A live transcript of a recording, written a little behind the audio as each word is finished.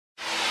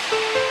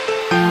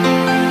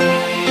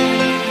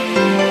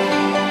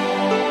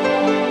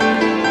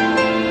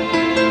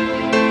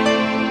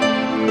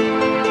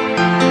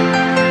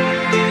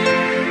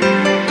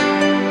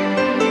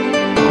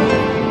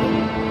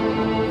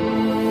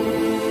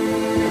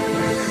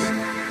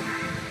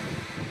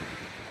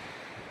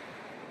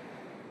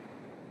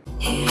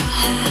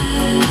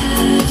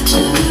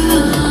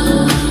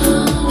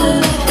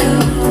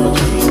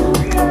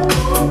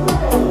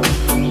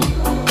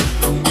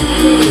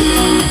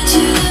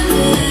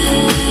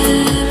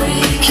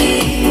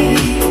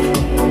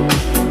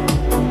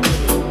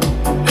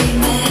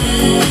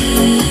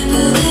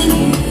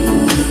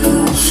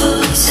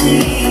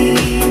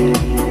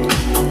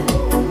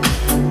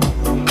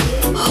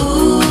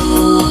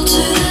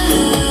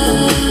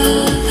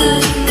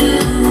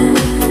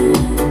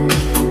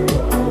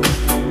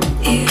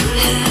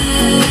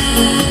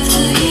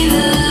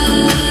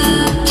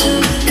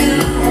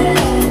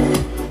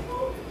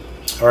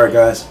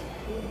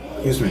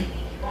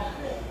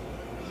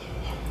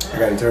I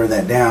gotta turn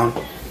that down,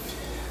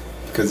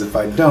 because if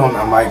I don't,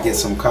 I might get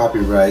some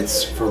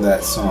copyrights for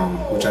that song,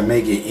 which I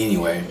may get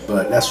anyway,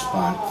 but that's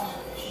fine.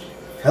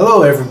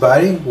 Hello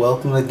everybody,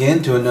 welcome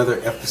again to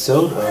another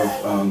episode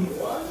of,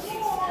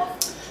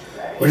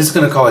 we're just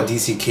gonna call it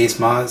DC Case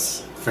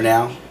Mods for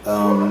now.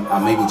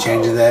 I may be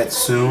changing that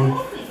soon,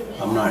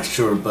 I'm not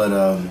sure,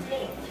 but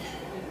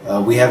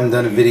we haven't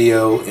done a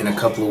video in a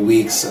couple of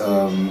weeks.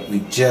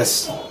 We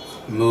just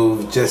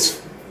moved,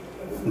 just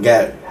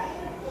got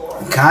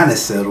kind of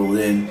settled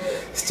in,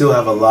 still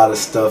have a lot of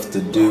stuff to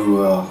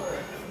do, a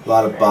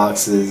lot of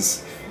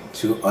boxes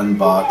to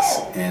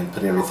unbox and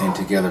put everything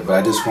together, but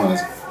I just want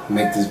to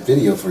make this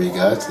video for you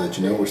guys to let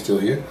you know we're still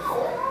here.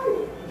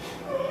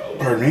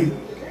 Pardon me.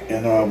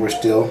 And we're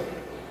still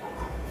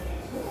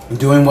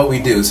doing what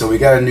we do. So we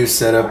got a new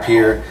setup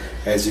here.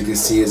 As you can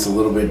see, it's a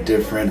little bit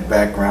different.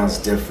 Background's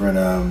different.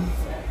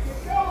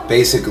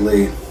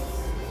 Basically,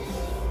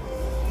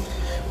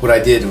 what I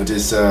did was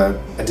just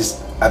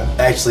I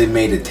actually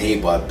made a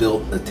table. I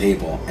built a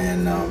table,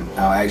 and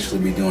I'll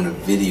actually be doing a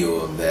video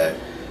of that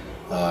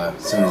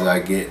as soon as I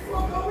get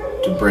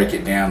to break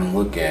it down and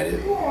look at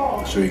it.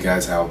 I'll show you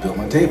guys how I built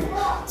my table.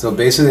 So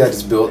basically, I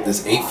just built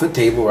this 8-foot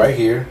table right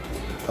here.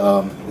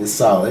 It's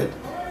solid.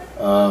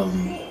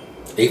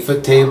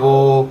 8-foot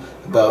table,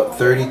 about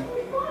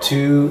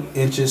 32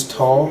 inches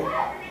tall,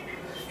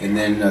 and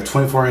then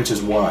 24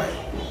 inches wide.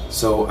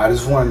 So I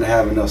just wanted to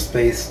have enough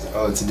space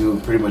to do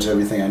pretty much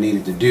everything I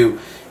needed to do,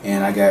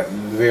 and I got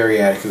very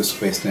adequate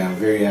space now.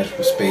 Very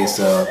adequate space.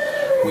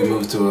 We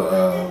moved to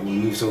a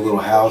little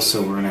house,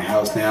 so we're in a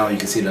house now. You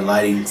can see the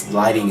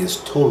lighting is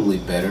totally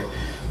better,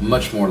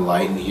 much more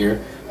light in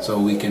here, so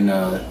we can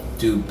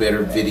do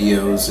better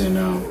videos and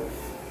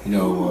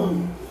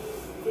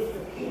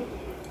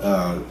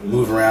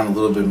move around a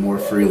little bit more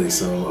freely.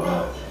 So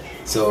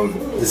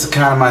this is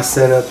kind of my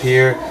setup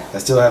here. I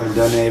still haven't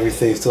done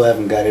everything, still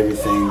haven't got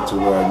everything to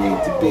where I need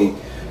it to be,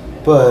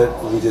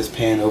 but we just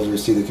pan over to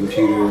see the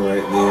computer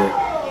right there,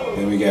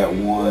 and we got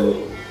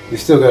we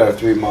still got our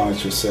 3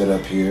 monitors set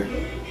up here.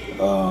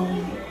 Got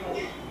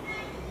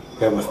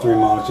my 3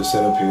 monitors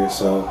set up here,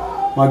 so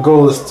my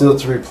goal is still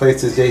to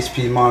replace this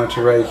HP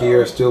monitor right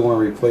here. I still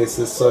want to replace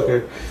this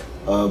sucker,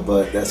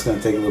 but that's going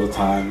to take a little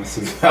time. It's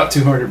about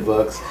 200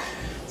 bucks,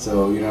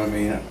 so you know what I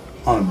mean,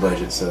 on a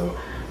budget. So,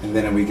 and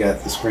then we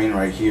got the screen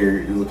right here.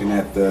 You're looking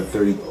at the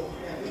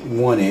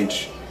 31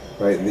 inch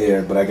right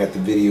there, but I got the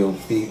video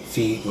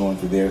feed going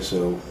through there,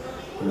 so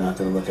we're not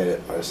going to look at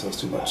it ourselves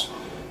too much.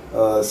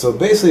 So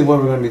basically, what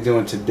we're going to be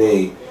doing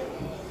today,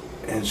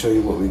 and show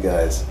you what we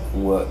got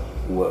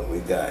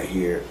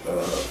here.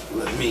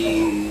 Let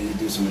me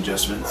do some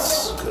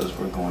adjustments, because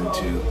we're going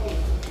to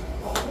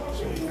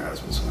show you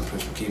guys. I'm just going to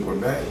push my keyboard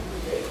back.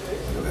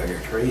 Look, I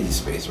got crazy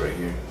space right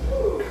here.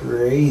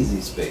 Crazy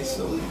space.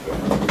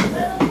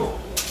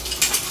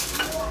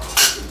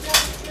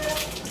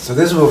 So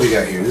this is what we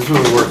got here. This is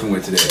what we're working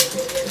with today.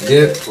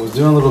 I was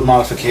doing little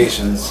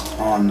modifications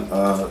on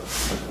the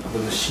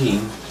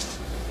machine.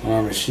 On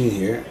our machine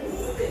here.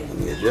 Let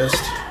me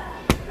adjust.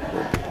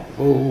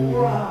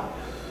 Oh,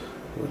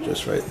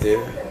 just right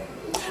there.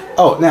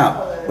 Oh,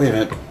 now wait a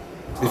minute.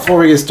 Before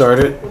we get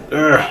started,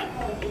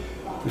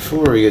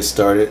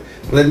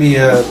 let me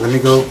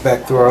go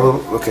back through our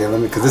little. Okay,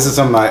 because this is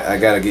something I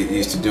gotta get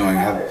used to doing.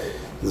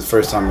 This is the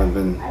first time I've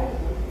been,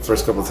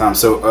 first couple of times.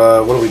 So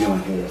what are we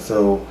doing here?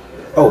 So,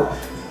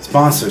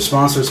 sponsors. I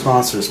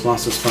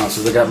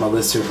got my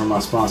list here from my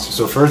sponsors.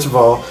 So first of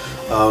all,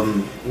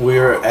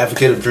 we're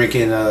advocate of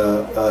drinking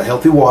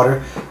healthy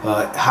water,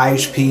 high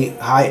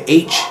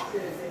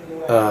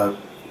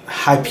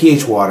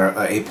pH water,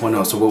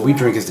 8.0. So what we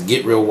drink is the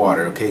Get Real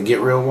water. Okay, Get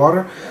Real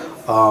water.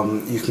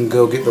 You can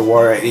go get the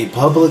water at any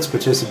Publix,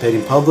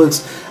 participating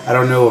Publix. I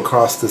don't know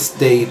across the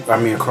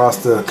across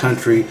the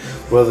country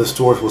where the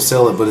stores will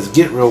sell it, but it's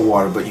Get Real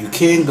water. But you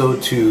can go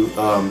to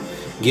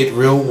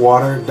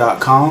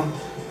getrealwater.com,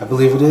 I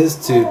believe it is,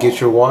 to get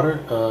your water.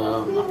 I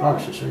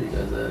probably should show you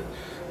guys that.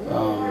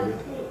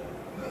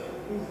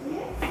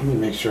 Let me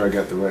make sure I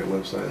got the right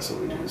website so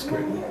we do this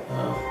correctly.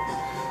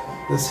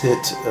 Let's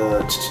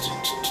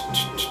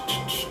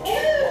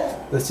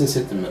just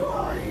hit the middle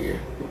right here.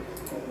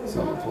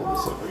 So I'm gonna pull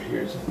this up right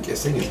here. I think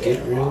it's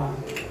Get Real.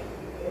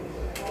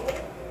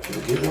 Is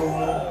it Get Real?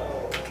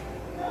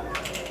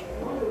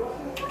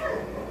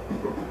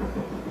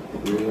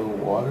 Real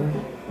water.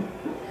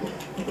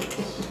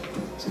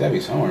 It's gotta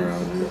be somewhere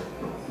around here.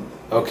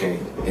 Okay,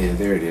 yeah,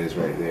 there it is,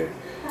 right there.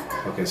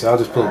 Okay, so I'll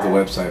just pull up the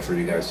website for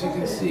you guys so you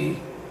can see.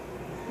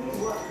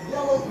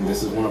 And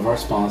this is one of our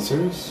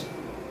sponsors,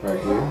 right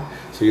here.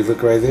 So you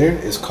look right there.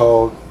 It's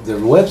called. The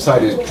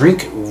website is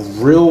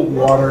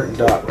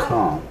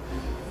drinkrealwater.com.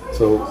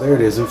 So there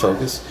it is in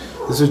focus.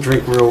 This is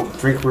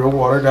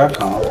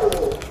drinkrealwater.com.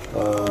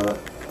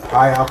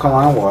 High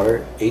alkaline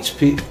water, pH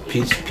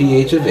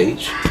of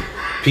 8.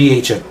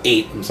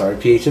 I'm sorry,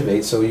 pH of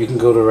 8. So you can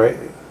go to right.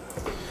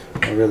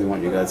 I really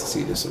want you guys to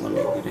see this. So let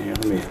me get in here.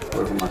 Let me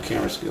work on my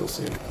camera skills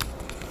here.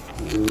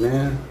 Zoom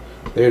in.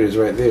 There it is,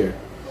 right there.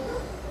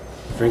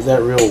 Drink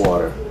that real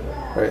water.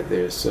 right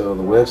there. So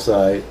the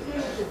website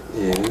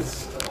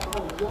is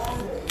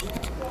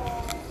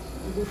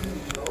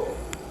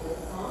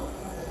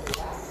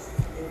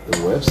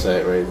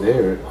right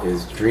there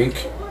is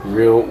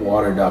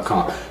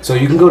drinkrealwater.com. So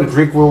you can go to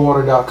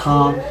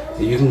drinkrealwater.com.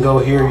 You can go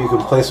here. You can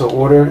place an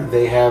order.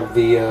 They have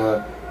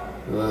the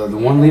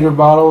 1 liter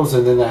bottles,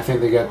 and then I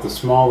think they got the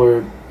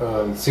smaller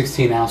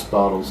 16-ounce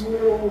bottles.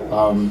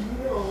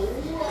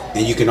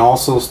 And you can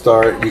also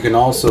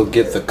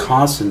get the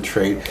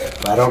concentrate,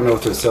 but I don't know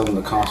if they're selling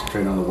the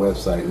concentrate on the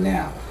website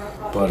now.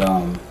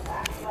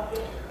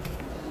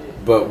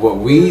 But what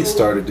we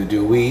started to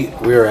do, we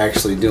are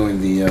actually doing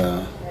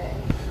the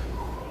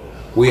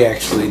we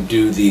actually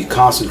do the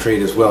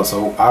concentrate as well.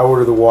 So I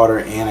order the water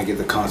and I get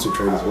the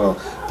concentrate as well.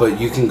 But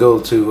you can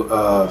go to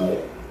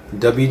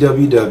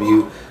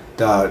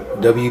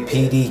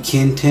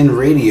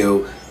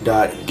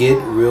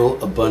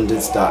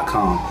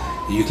www.wpdkin10radio.getrealabundance.com.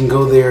 You can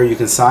go there, you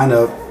can sign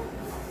up,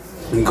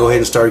 you can go ahead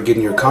and start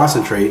getting your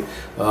concentrate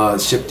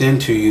shipped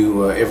into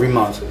you every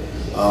month.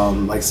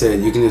 Like I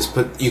said, you can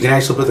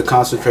actually put the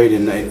concentrate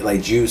in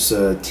like juice,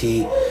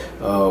 tea,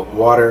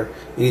 water,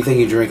 anything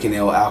you drink, and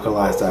it'll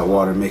alkalize that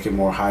water, make it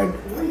more hydrated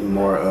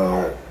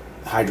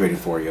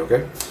for you.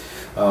 Okay,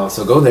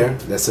 so go there.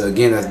 That's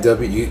again, that's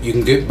you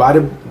can get buy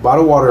the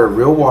water at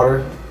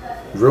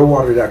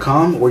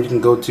realwater.com, or you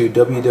can go to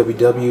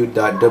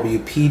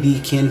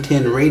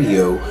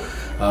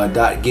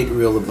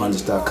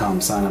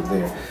www.wpdkin10radio.getrealabundance.com. Sign up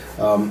there.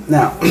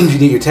 Now you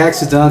need your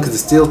taxes done because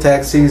it's still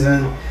tax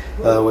season.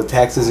 With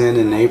taxes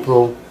in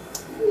April,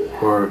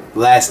 or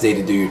last day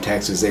to do your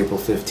taxes April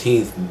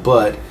 15th,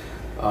 but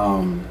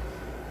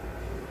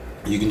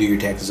you can do your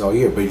taxes all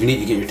year. But if you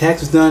need to get your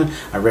taxes done,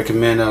 I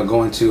recommend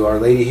going to our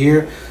lady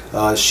here.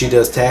 She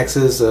does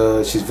taxes.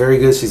 She's very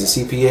good. She's a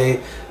CPA.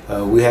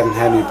 We haven't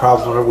had any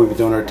problems with her. We've been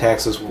doing our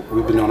taxes.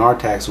 We've been doing our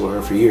taxes with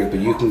her for years. But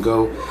you can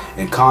go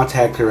and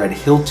contact her at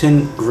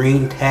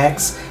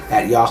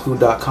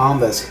HiltonGreenTax@yahoo.com.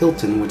 That's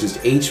Hilton, which is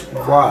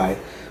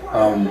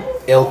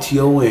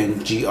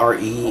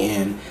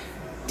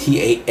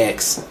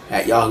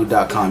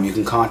HyLtonGreenTax@yahoo.com. You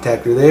can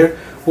contact her there,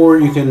 or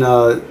you can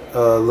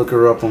look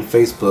her up on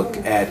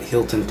Facebook at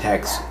Hilton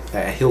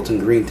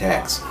Green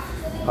Tax.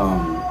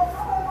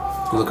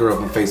 Look her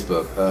up on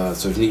Facebook.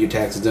 So if you need your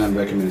taxes done, I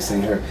recommend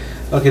seeing her.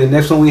 Okay, the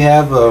next one we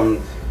have,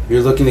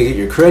 you're looking to get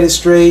your credit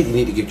straight. You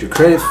need to get your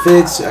credit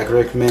fixed. I can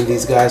recommend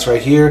these guys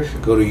right here.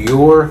 Go to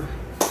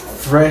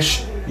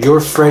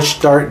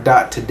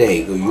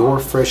yourfreshstart.today. Go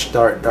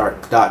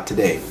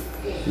yourfreshstart.today.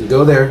 You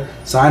go there,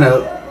 sign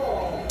up,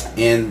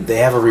 and they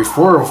have a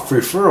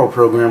referral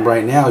program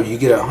right now. You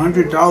get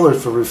 $100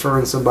 for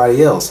referring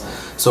somebody else.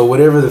 So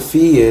whatever the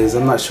fee is,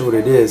 I'm not sure what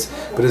it is,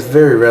 but it's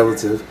very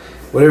relative.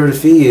 Whatever the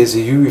fee is,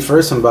 if you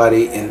refer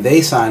somebody and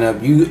they sign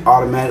up, you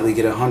automatically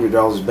get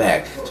 $100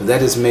 back. So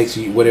that just makes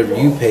you, whatever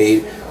you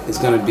paid is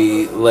going to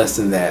be less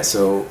than that.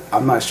 So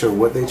I'm not sure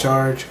what they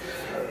charge.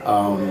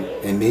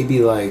 And maybe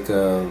like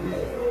it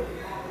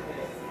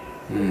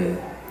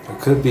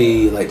could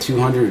be like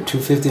 200 or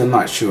 250. I'm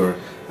not sure.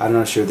 I'm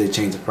not sure if they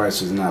change the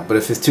prices or not. But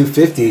if it's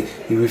 250,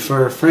 you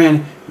refer a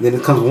friend, then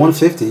it comes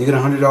 150. You get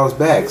 $100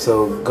 back.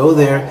 So go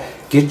there,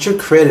 get your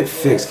credit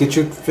fixed, get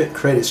your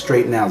credit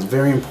straightened out. It's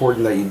very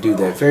important that you do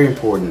that. Very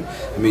important.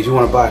 I mean, if you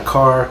want to buy a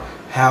car,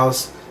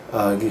 house,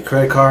 get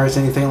credit cards,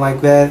 anything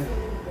like that,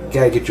 you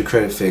gotta get your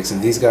credit fixed.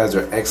 And these guys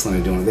are excellent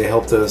at doing it. They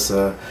helped us,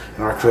 and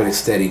our credit's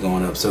steady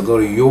going up. So go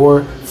to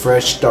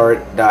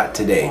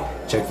yourfreshstart.today.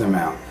 Check them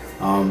out.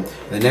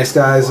 The next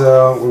guys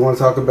we want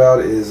to talk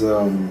about is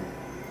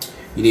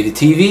you need a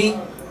TV,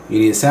 you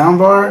need a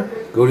soundbar.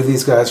 Go to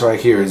these guys right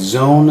here,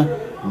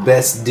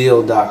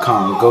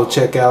 zonebestdeal.com. Go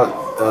check out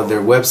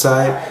their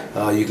website.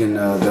 You can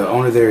the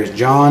owner there is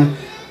John.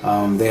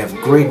 They have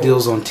great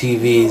deals on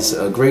TVs,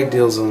 great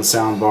deals on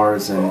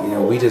soundbars, and you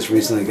know, we just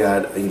recently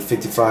got a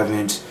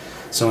 55-inch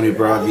Sony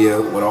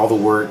Bravia with all the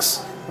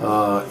works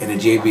and a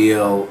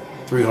JBL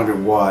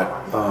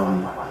 300-watt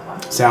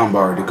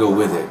soundbar to go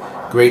with it.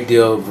 Great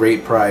deal,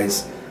 great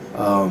price.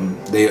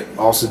 They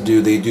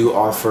do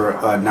offer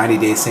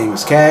 90-day same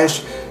as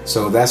cash,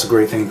 so that's a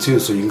great thing too.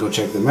 So you can go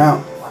check them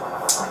out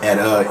at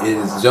it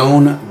is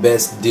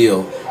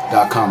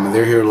zonebestdeal.com, and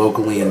they're here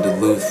locally in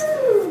Duluth,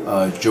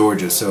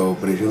 Georgia. So,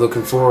 but if you're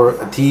looking for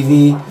a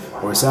TV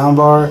or a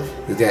soundbar,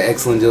 they've got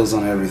excellent deals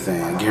on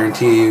everything. I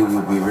guarantee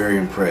you'll be very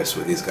impressed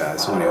with these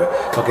guys. So anyway,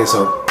 okay,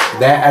 so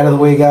that out of the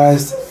way,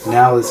 guys.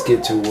 Now let's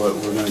get to what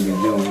we're going to be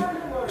doing,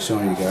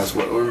 showing you guys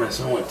what we're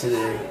messing with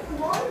today.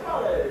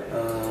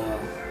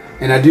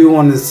 And I do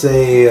want to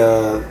say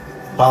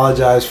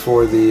apologize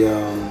for the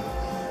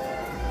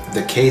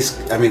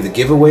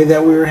giveaway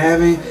that we were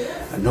having.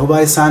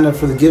 Nobody signed up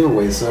for the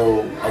giveaway,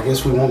 so I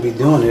guess we won't be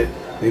doing it.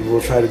 Maybe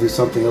we'll try to do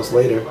something else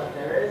later.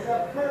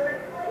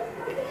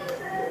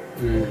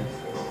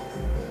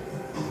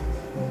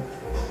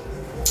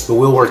 But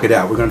we'll work it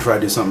out. We're going to try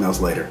to do something else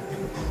later.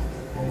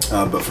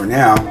 But for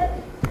now,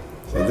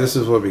 so this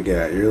is what we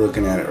got. You're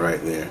looking at it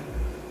right there.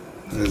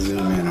 Let's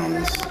zoom in on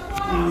this,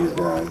 on these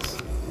guys.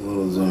 A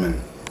little zoom in.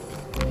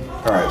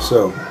 Alright,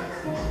 so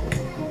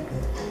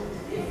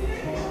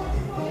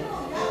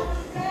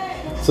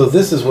So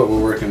this is what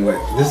we're working with.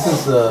 This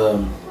is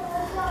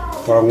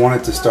what I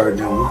wanted to start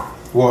doing.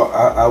 Well,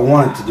 I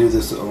wanted to do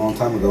this a long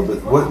time ago,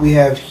 but what we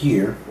have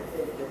here,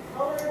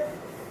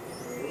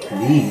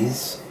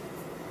 these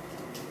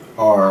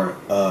are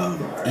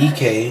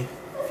EK.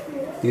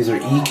 These are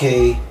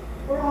EK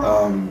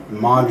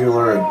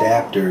modular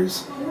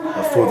adapters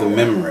for the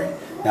memory.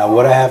 Now,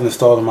 what I have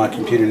installed on my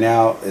computer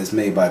now is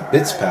made by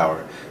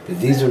Bitspower, but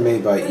these are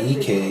made by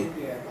EK,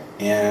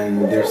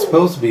 and they're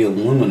supposed to be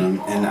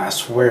aluminum. And I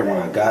swear, when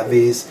I got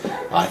these,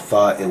 I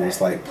thought it was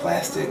like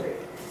plastic.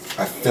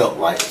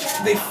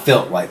 They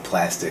felt like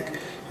plastic,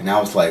 and I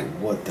was like,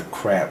 "What the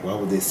crap? Why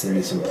would they send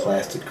me some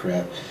plastic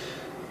crap?"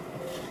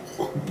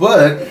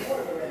 But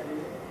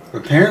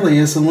apparently,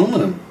 it's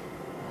aluminum.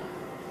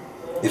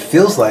 It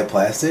feels like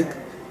plastic,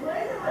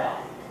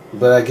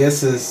 but I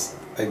guess it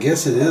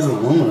is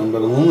aluminum.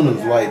 But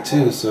aluminum's light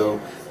too, so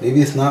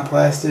maybe it's not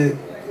plastic.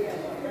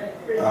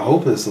 I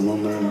hope it's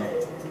aluminum.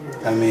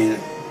 I mean,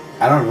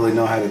 I don't really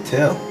know how to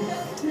tell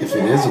if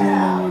it is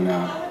aluminum or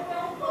not.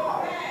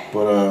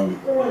 But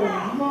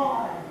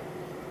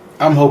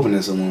I'm hoping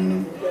it's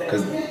aluminum,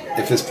 because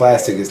if it's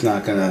plastic, it's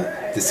not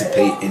gonna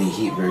dissipate any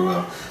heat very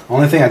well.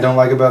 Only thing I don't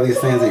like about these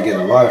things, they get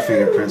a lot of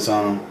fingerprints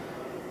on them.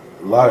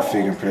 A lot of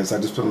fingerprints. I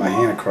just put my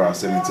hand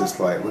across it, and it's just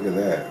like, look at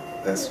that.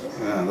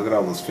 Look at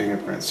all those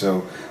fingerprints.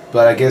 So,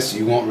 but I guess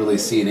you won't really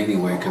see it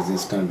anyway, because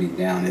it's gonna be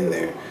down in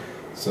there.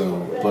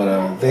 So,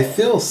 but they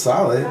feel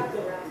solid,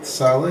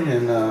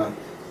 and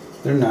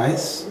they're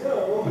nice.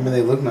 I mean,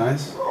 they look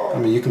nice. I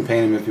mean, you can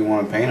paint them if you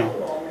want to paint them.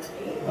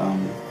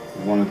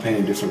 If you want to paint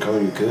a different color,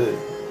 you could.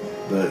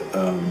 But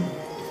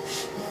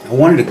I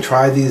wanted to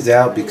try these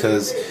out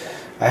because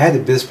I had the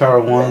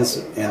Bitspower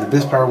ones, and the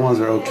Bitspower ones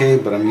are okay,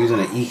 but I'm using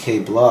an EK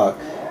block,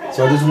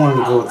 so I just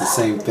wanted to go with the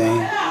same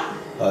thing,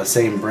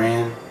 same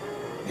brand,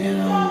 and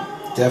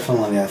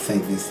definitely I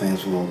think these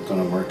things will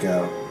gonna work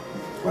out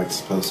like it's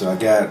supposed to. I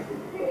got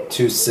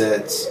 2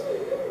 sets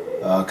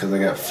because I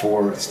got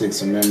 4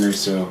 sticks of memory.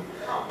 So,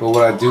 but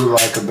what I do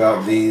like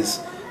about these,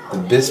 the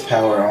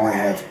Bitspower only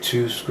have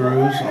 2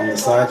 screws on the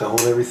side to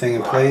hold everything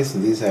in place,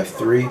 and these have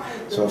 3.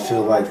 So I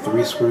feel like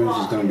 3 screws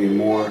is going to be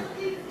more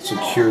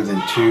secure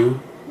than 2.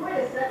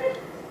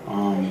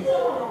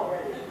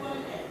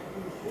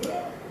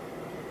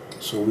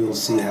 So we'll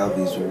see how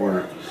these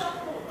work.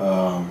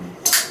 And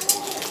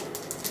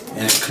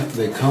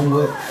they come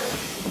with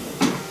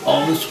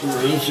all the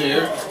screws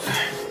here.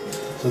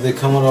 So they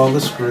come with all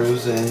the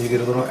screws, and you get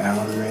a little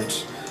Allen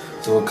wrench.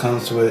 So it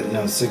comes with,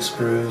 6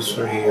 screws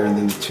for here, and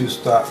then 2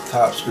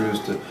 top screws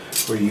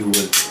where you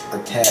would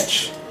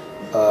attach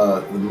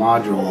the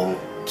module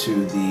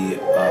to the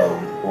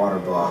water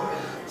block.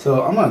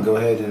 So I'm gonna go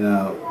ahead and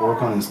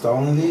work on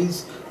installing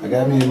these. I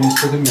got me a new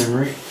stick of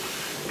memory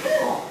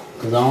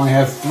because I only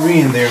have 3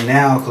 in there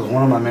now because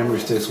one of my memory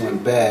sticks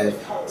went bad.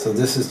 So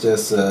this is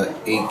just a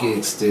 8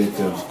 gig stick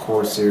of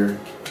Corsair.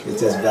 It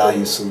says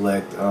value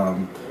select. I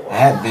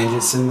had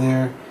Vengeance in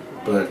there,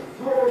 but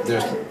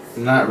there's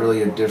not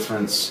really a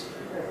difference.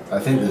 I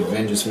think the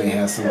Vengeance may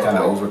have some kind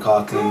of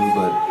overclocking,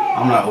 but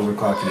I'm not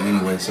overclocking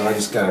anyway, so I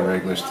just got a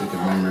regular stick of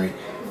memory,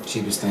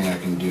 cheapest thing I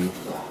can do,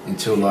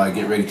 until I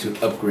get ready to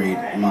upgrade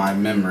my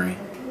memory,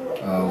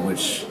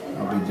 which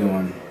I'll be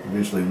doing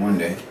eventually one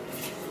day.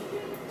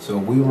 So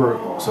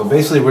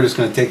basically we're just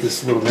going to take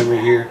this little memory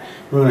here.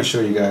 We're going to show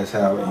you guys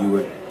how you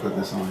would put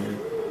this on here.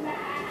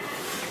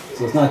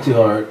 So it's not too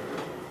hard.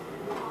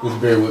 Just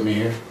bear with me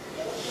here.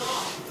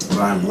 But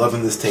I'm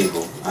loving this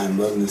table. I'm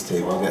loving this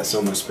table. I got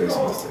so much space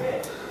on this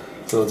table.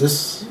 So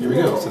here we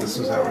go. So this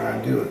is how we're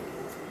going to do it.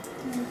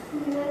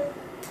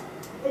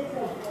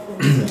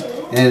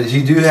 And if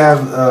you do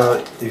have,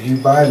 if you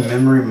buy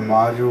memory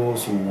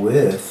modules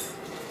with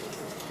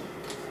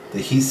the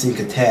heatsink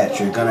attached,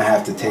 you're going to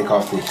have to take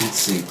off the heat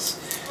sinks.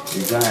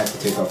 You're going to have to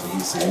take off the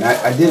heat sink. And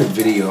I did a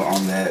video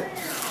on that.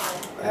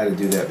 I had to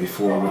do that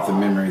before with the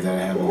memory that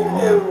I have in there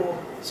now.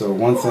 So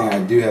one thing I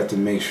do have to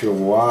make sure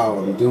while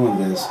I'm doing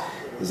this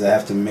is I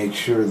have to make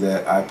sure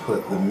that I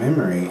put the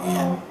memory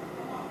in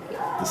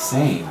the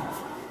same.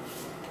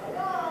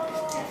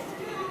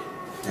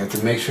 You have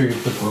to make sure you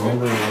put the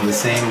memory in the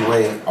same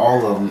way,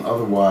 all of them,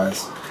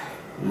 otherwise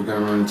you're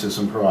going to run into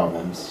some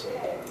problems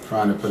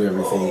trying to put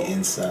everything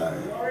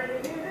inside.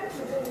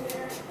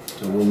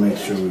 So we'll make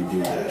sure we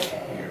do that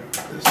here.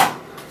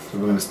 So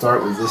we're going to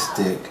start with this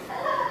stick.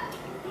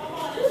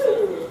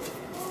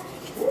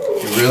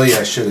 Really,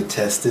 I should have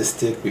tested this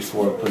stick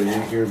before I put it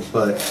in here,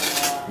 but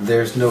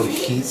there's no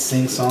heat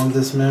sinks on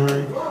this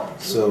memory,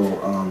 so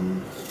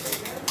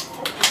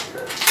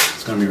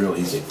it's going to be real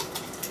easy.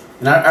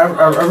 And I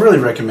really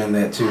recommend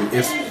that too.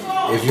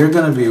 If you're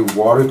going to be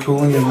water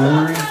cooling your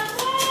memory,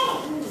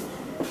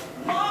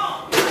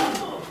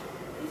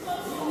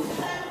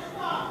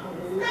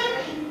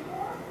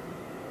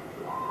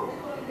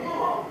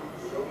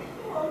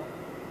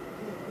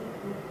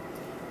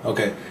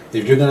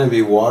 if you're going to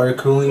be water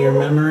cooling your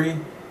memory,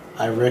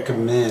 I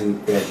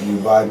recommend that you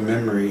buy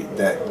memory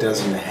that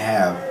doesn't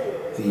have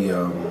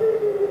the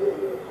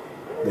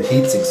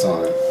heat sinks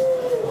on it,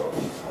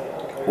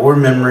 or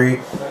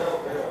memory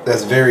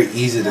that's very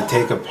easy to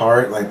take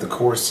apart, like the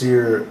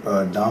Corsair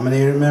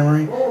Dominator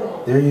memory,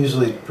 they're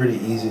usually pretty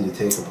easy to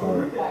take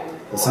apart.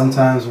 But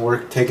sometimes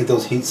taking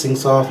those heat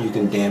sinks off, you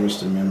can damage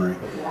the memory,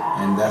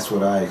 and that's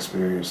what I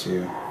experienced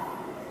here.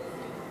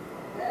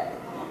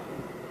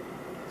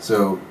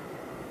 So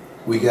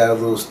we got a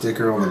little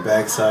sticker on the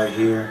back side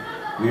here.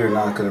 We are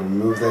not going to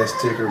remove that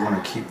sticker. We're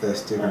going to keep that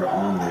sticker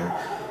on there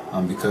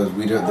because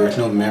there's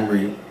no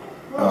memory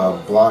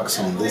blocks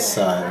on this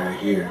side right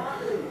here.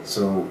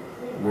 So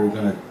we're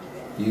going to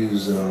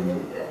use the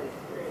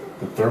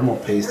thermal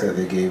paste that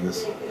they gave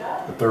us,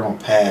 the thermal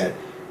pad,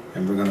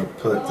 and we're going to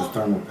put the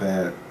thermal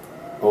pad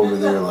over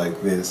there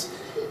like this.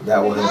 That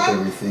will help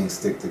everything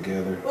stick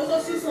together.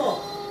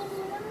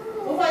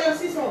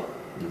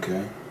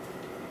 Okay.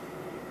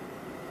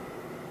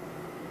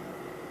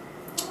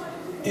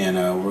 And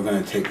we're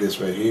going to take this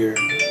right here.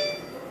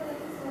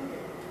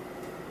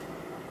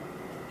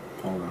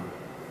 Hold on.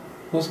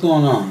 What's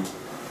going on?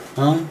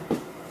 Huh?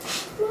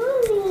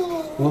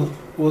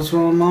 What's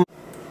wrong, Mom?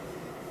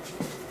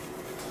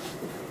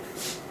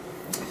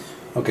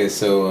 Okay,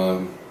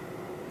 so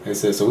like I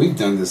said, so we've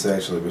done this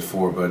actually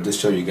before, but I'll just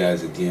show you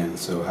guys again.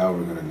 So how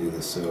we're going to do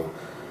this. So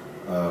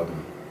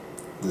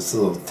this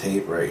little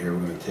tape right here,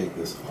 we're going to take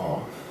this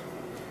off.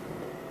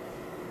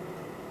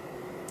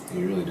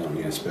 You really don't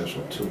need a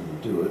special tool to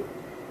do it.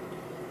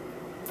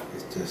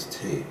 It's just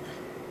tape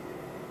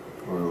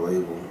or a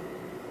label.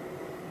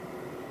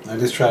 I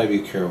just try to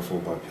be careful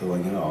by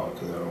peeling it off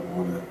because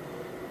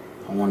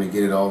I want to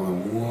get it all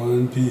in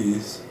one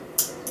piece.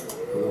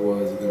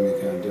 Otherwise, it's gonna be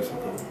kind of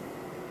difficult.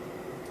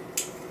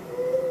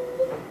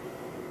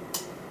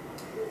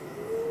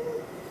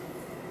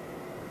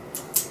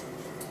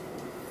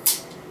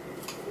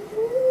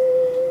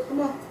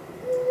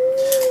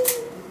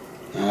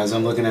 As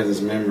I'm looking at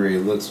this memory, it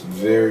looks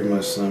very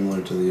much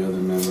similar to the other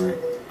memory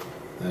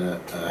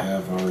that I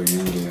have already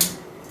in there.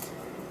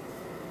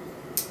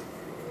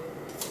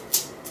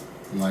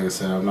 And like I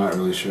said, I'm not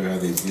really sure how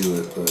they do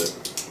it,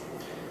 but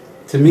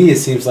to me it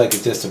seems like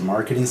it's just a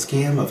marketing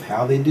scam of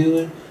how they do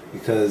it,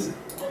 because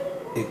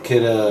it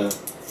could, it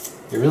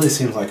really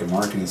seems like a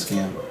marketing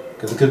scam,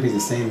 because it could be the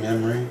same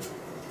memory.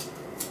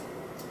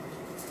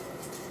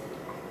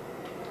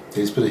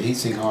 They just put a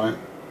heatsink on it.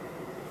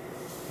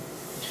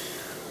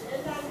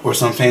 Or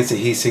some fancy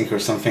heatsink or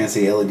some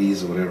fancy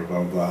LEDs or whatever,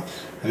 blah, blah, blah.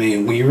 I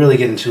mean, when you really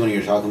get into it and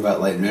you're talking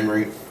about like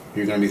memory,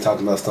 you're going to be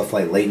talking about stuff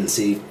like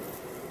latency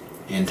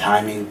and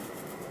timing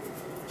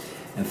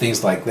and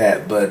things like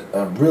that. But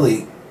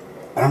really,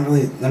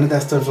 none of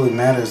that stuff really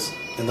matters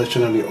unless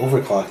you're going to be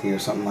overclocking or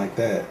something like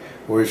that.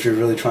 Or if you're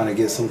really trying to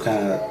get some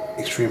kind of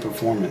extreme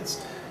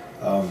performance.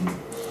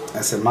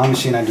 I said, my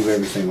machine, I do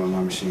everything with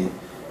my machine.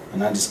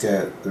 And I just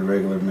got the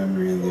regular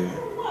memory in there.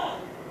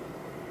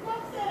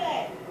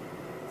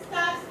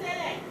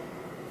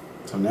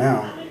 So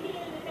now,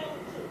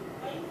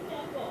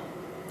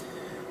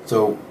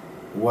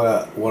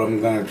 what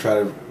I'm going to try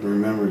to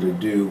remember to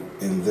do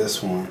in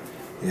this one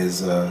is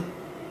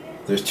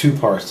there's two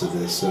parts to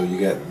this. So you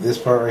got this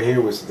part right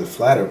here, which is the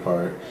flatter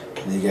part,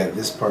 and you got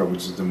this part,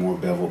 which is the more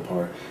beveled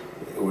part,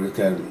 where it's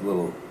got a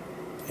little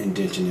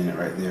indentation in it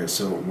right there.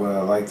 So what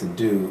I like to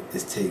do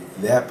is take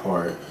that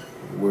part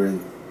where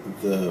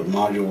the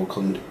module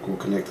will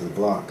connect to the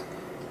block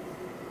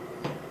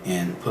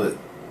and put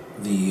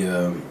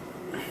the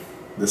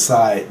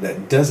side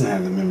that doesn't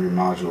have the memory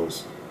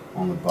modules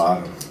on the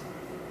bottom,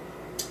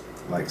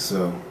 like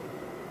so.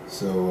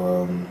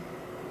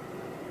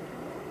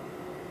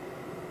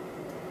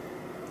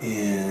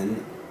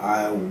 And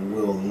I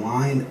will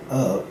line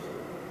up.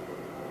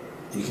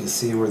 You can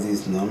see where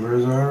these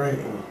numbers are, right?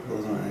 Oh,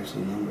 those aren't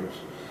actually numbers.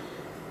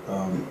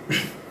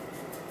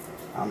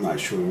 I'm not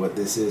sure what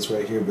this is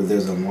right here, but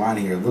there's a line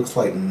here. It looks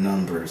like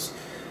numbers,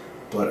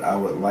 but I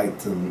would like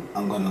to.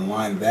 I'm going to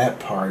line that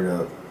part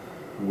up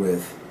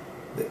with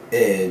the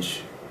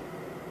edge,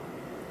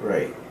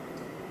 right,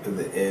 at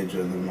the edge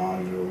of the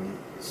module.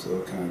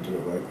 So kind of do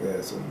it like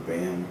that. So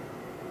bam,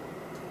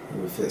 it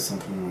would fit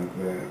something like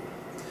that.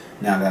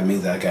 Now that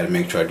means I got to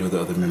make sure I do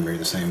the other memory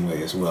the same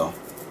way as well.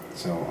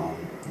 So I'll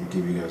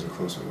give you guys a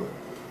closer look.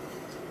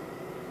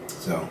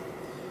 So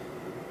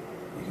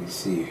you can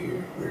see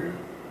here where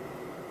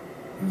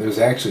there's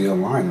actually a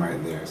line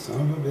right there. Son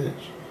of a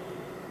bitch.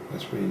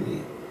 That's pretty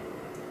neat.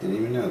 Didn't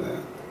even know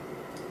that.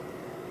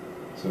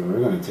 So we're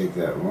going to take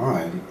that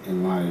line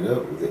and line it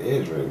up with the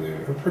edge right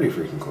there. We're pretty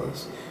freaking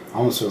close.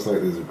 Almost feels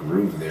like there's a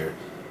groove there.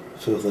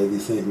 Feels like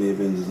these things may have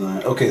been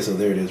designed. Okay, so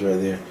there it is right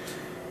there.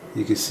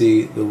 You can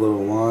see the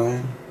little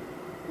line.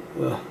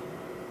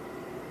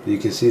 You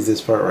can see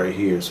this part right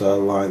here. So I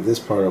lined this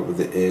part up with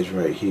the edge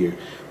right here.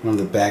 On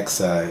the back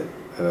side,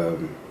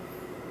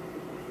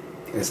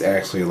 it's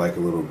actually like a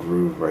little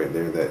groove right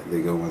there that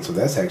they go in. So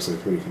that's actually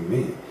pretty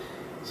convenient.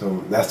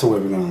 So that's the way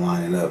we're going to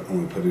line it up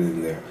when we put it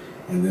in there.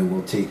 And then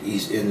we'll take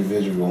each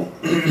individual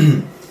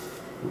and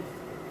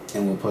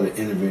we'll put an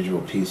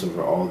individual piece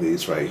over all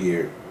these right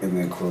here and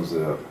then close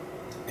it up.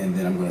 And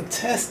then I'm going to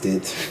test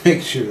it to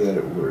make sure that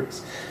it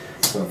works.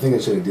 So I think I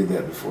should have did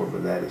that before,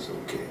 but that is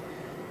okay.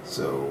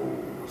 So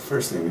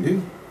first thing we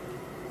do,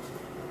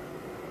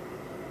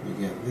 we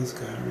get this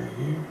guy right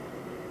here.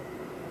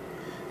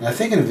 And I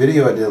think in the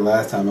video I did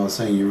last time I was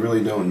saying you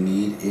really don't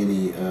need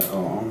any,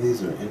 all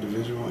these are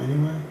individual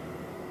anyway.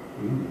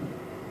 Ooh,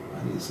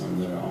 I need some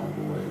that are all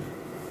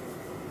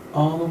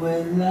the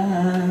way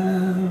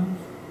loud.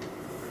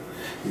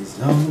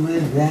 It's all the way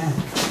down.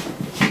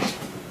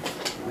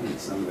 I need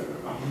some that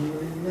are all the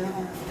way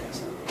loud.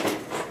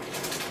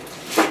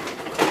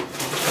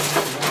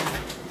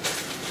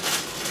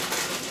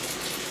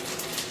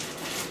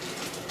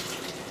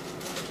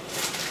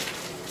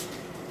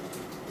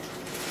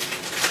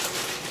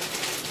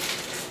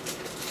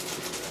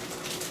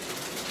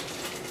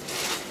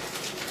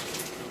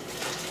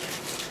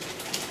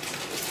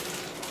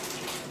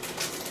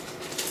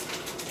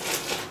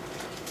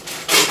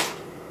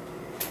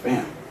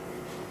 Bam.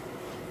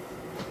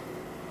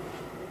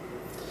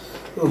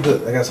 Oh,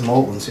 good. I got some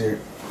old ones here.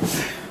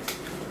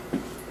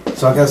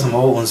 So I got some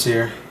old ones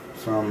here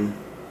from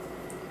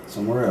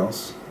somewhere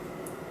else,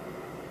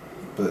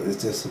 but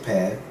it's just a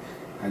pad.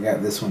 I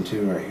got this one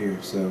too right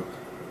here, so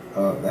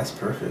that's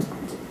perfect.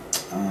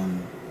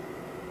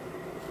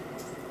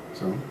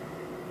 So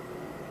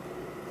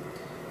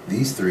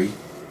these three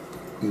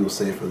we will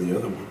save for the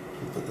other one.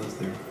 We'll put those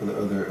there for the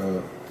other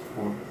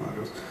 4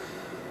 modules.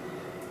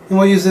 And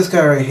we'll use this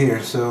guy right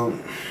here. So,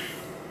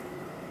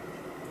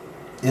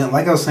 and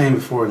like I was saying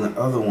before in the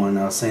other one,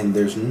 I was saying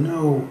there's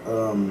no,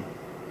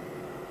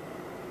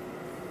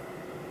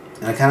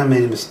 and I kind of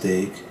made a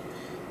mistake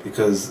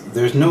because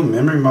there's no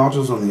memory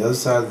modules on the other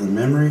side of the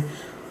memory.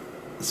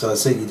 So I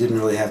said you didn't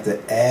really have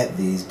to add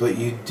these, but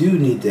you do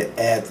need to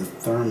add the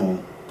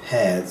thermal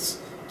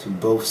pads to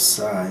both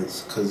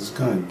sides because it's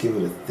going to give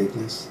it a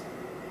thickness.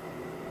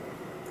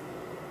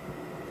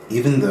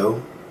 Even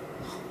though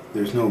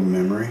there's no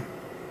memory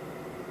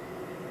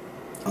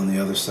on the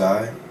other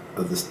side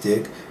of the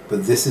stick,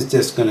 but this is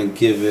just going to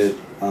give it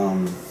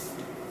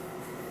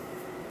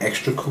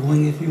extra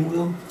cooling, if you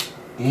will,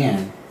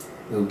 and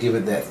it'll give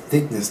it that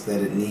thickness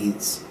that it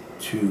needs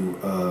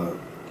to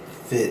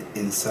fit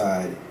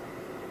inside,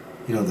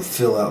 you know, to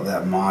fill out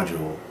that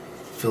module,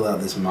 fill out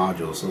this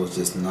module, so it's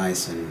just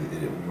nice and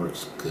it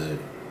works good.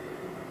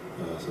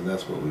 So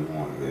that's what we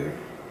want there.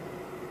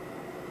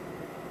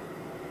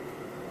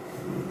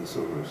 Move this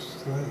over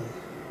slightly.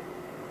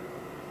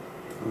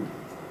 Ooh.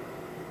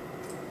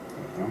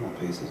 The thermal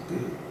paste is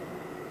good.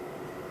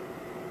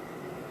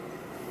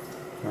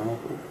 Oh,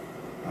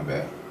 my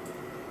bad.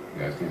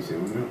 You guys can't see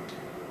what I'm doing.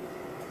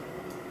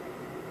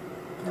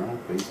 Thermal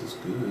paste is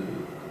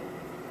good.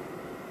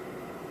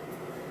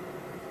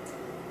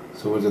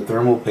 So with the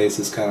thermal paste,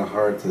 it's kind of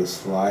hard to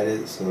slide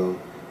it, so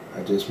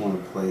I just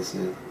want to place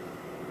it as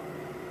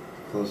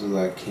close as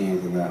I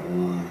can to that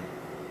line.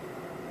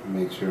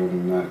 Make sure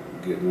I'm not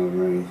getting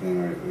over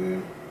anything right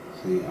there.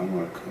 See, I'm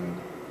going to come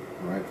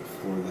right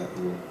before that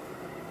little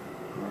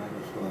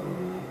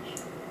notch.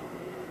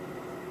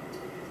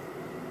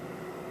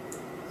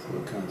 So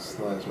it kind of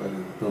slides right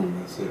in. Boom,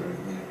 that's it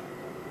right there.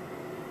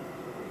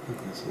 I think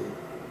that's it.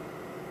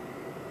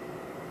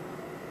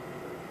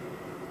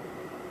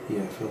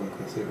 Yeah, I feel like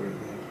that's it right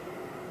there.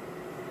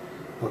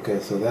 Okay,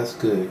 so that's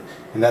good.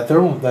 And that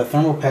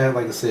thermal pad,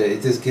 like I said,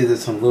 it just gives it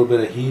some little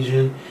bit of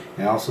adhesion,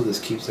 and also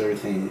just keeps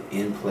everything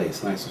in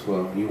place nice as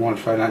well. You want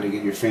to try not to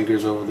get your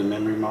fingers over the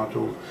memory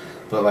module,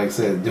 but like I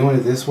said, doing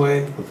it this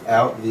way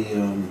without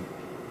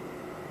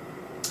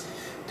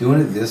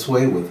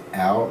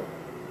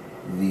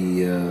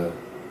the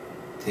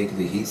taking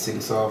the heat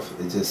sinks off,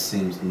 it just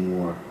seems way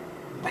more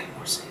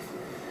safe.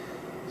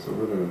 So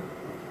we're gonna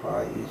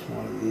apply each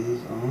one of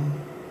these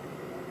on.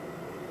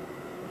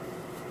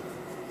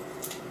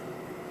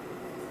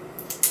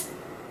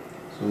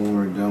 So when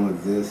we're done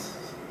with this,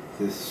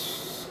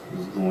 this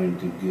is going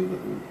to give it,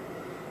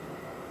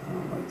 I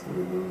don't like the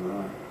way those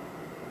are.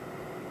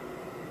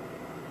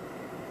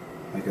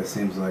 Like it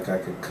seems like I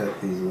could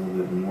cut these a little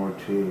bit more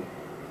too.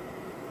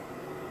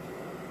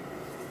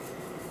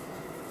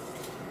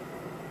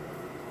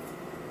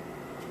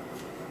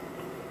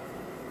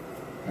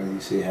 As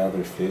you see how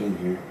they're fitting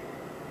here.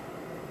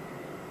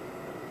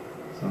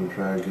 So I'm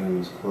trying to get them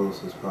as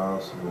close as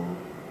possible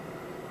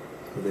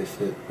so they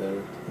fit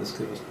better. Let's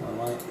give us one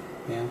light.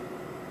 Yeah.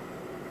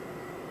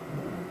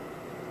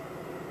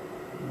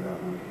 That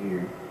one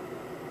here.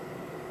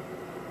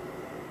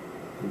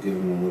 We'll give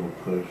them a little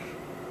push.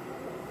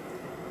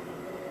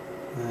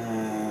 I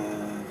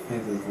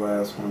think this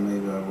last one,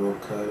 maybe I will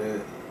cut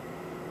it.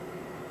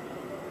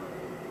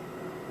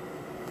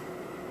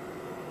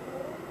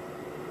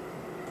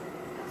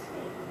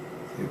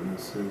 Take my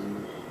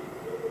scissors.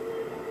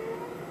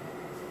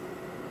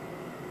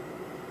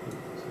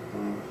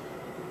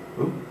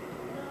 Ooh.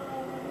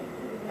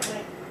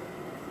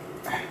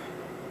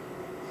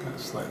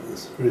 Like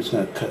this. We're just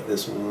going to cut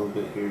this one a little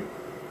bit here.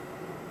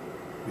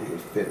 Make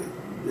it fit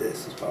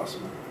this as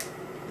possible.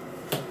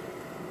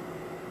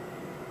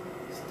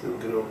 Still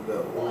get over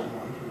that old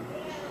one.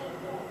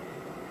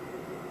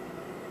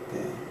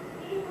 Bam.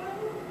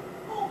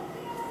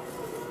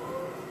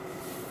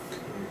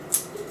 Okay.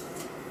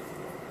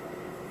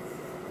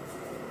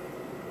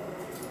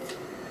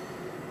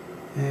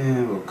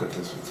 And we'll cut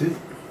this one too.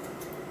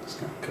 Just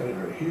gonna cut it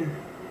right here.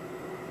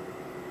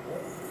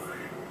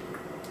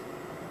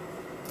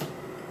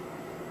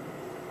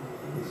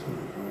 This one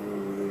right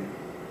over there.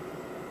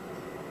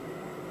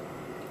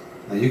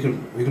 Now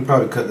we can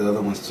probably cut the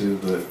other ones too,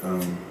 but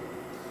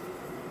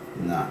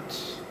not.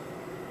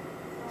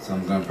 So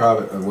I'm gonna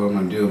what I'm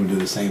gonna do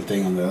the same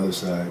thing on the other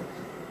side.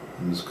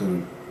 I'm just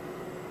gonna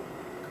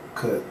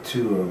cut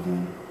 2 of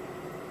them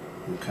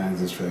and kind of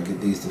just try to get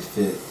these to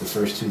fit, the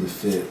first 2 to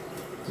fit,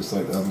 just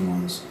like the other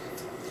ones.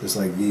 Just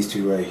like these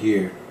 2 right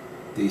here,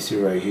 these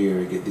 2 right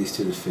here, get these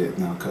 2 to fit,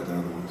 and I'll cut the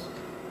other ones.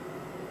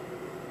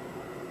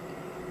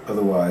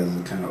 Otherwise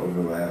it kind of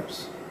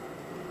overlaps.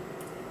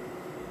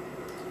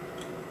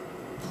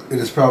 It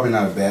is probably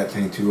not a bad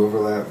thing to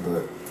overlap,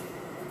 but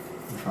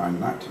I'm trying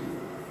not to.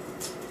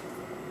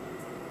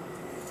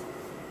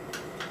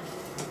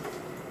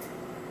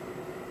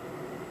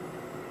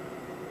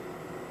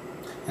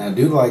 And I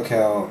do like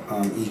how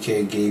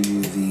EK gave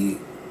you the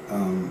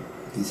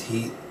these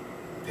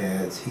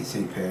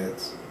heatsink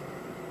pads,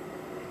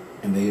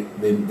 and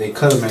they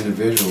cut them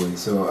individually,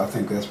 so I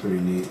think that's pretty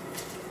neat.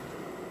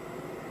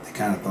 They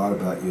kind of thought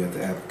about you at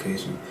the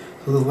application.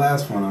 So the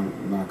last one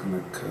I'm not going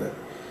to cut.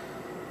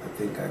 I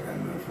think I got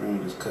enough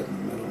room, just cutting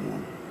the middle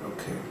one.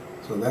 Okay,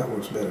 so that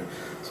works better.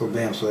 So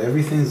bam, so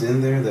everything's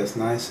in there, that's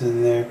nice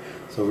in there.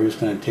 So we're just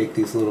going to take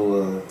these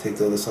little, take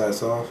the other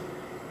sides off,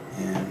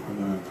 and we're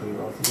going to put it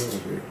all together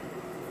here.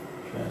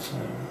 Trash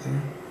side right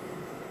there.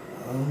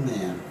 Oh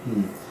man,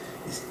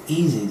 it's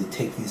easy to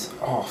take these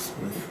off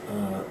with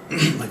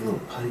like a little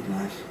putty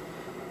knife.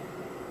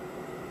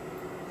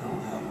 I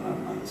don't have one at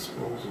my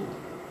disposal.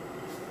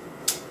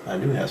 I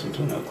do have some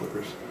toenail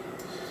clippers.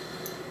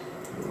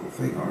 A little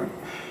thing on it.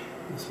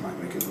 This might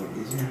make it a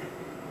little easier.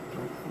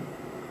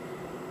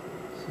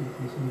 See if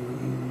this will make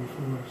it easier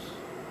for us.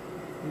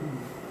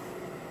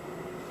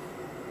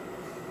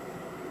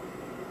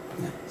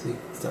 Yeah, see,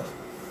 stuff.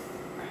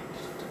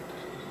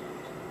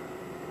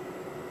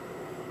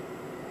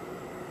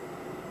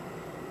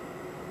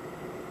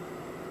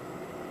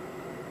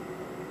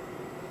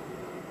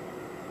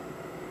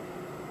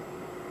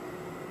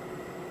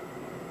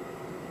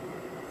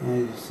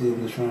 And you see,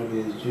 I'm just trying to be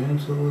as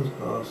gentle as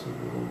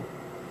possible.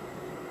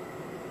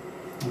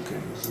 Okay,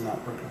 this is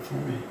not working for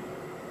me.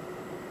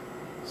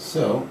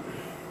 So,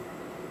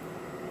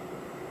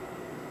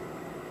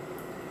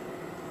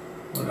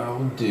 what I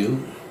will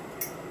do,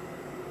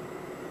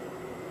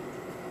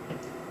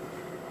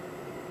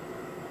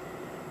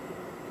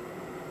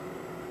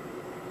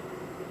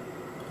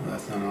 well,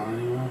 that's not on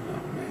anymore?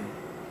 Oh man.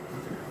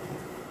 Okay.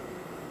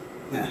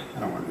 Nah, I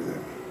don't want to do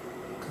that.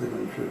 Because they're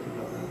going to trip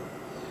about that.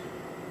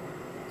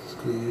 Just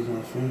going to use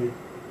my finger.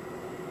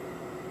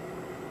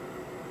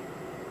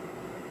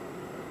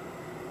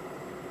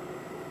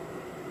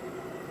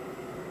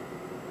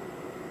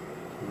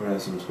 Or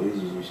have some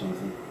tweezers or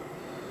something.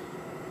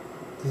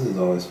 This is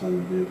always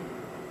fun to do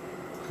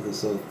because it's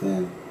so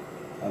thin.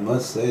 I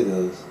must say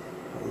though, it's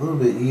a little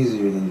bit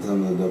easier than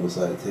some of the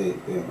double-sided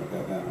tape. Damn, I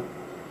got that one.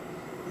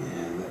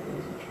 And that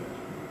goes in the trash.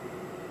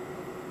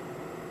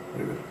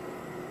 There we go.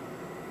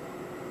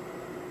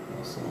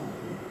 Also on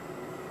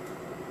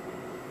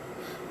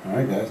here.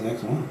 Alright guys,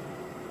 next one.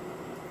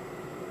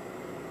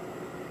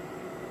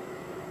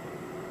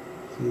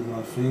 Seems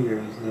my finger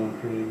is doing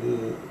pretty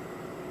good.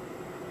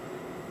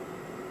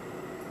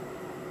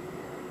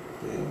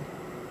 Yeah.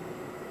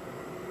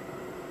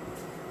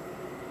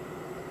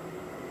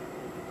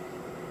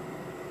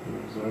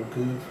 These are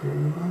good for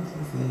lots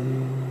of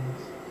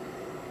things.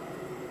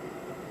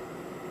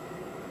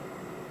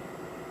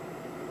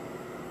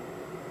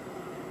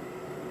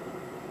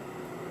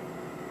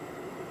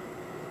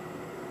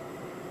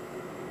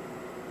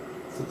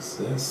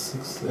 Success,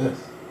 success.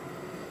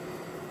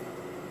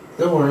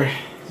 Don't worry,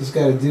 just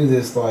gotta do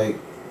this like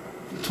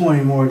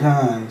 20 more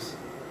times.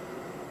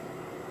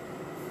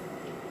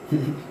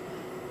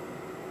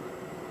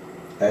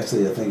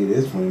 Actually, I think it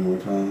is 20 more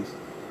times.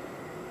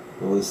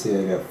 Well, let's see,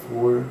 I got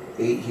 4,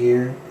 8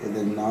 here, and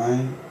then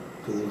 9,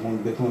 because there's one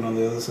big one on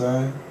the other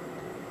side.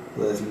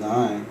 Well, that's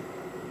 9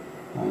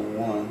 on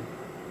one.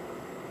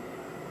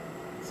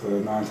 So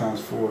 9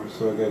 times 4,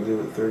 so I gotta do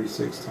it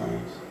 36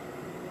 times.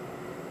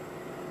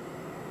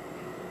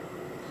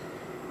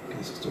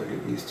 Guess I start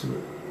getting used to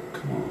it.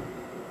 Come on.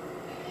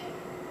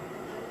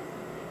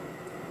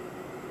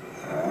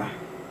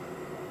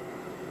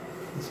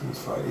 This one's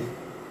fighting.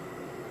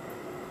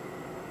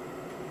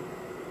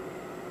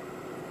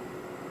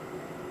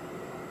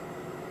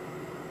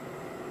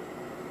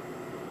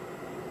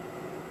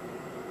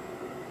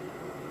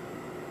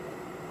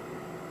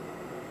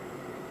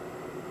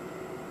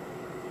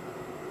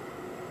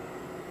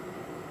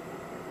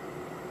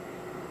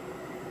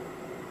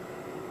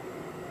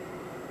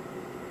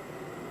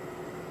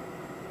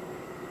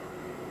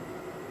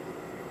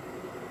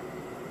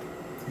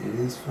 It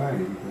is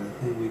fighting, but I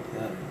think we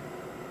got it.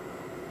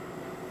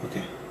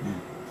 Okay, yeah.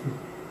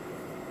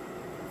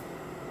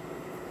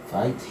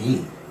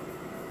 Fighting.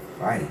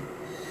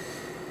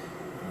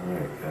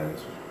 Alright guys,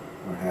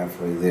 we're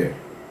halfway there.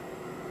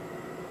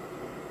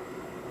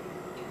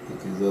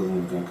 think these other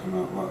ones are gonna come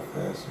out a lot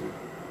faster.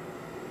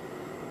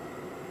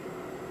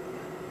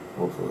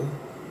 Hopefully.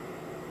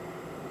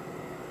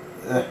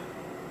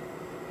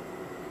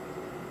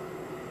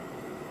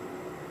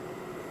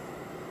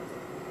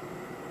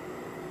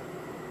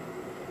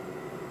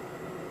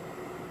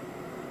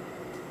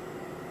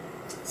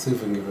 See if we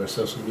can give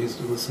ourselves some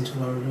music to listen to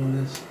while we're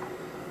doing this.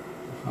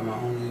 If I'm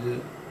not only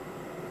it.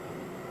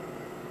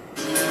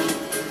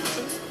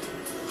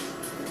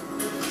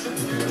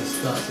 Okay, let's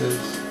stop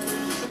this.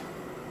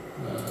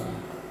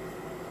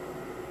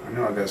 I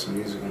know I got some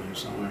music on here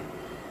somewhere.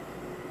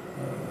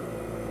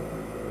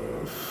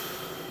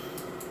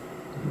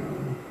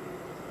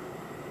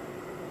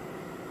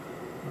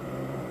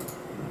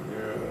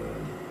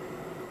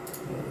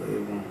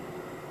 Label.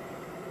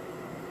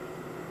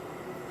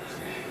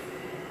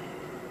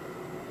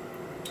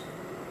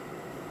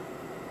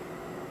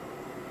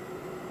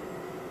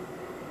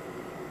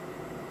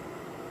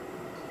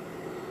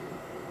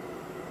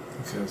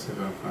 Okay, let's see if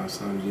I can find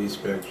some G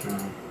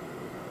Spectrum.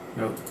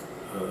 Nope.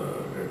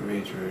 Red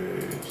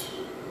Matrix.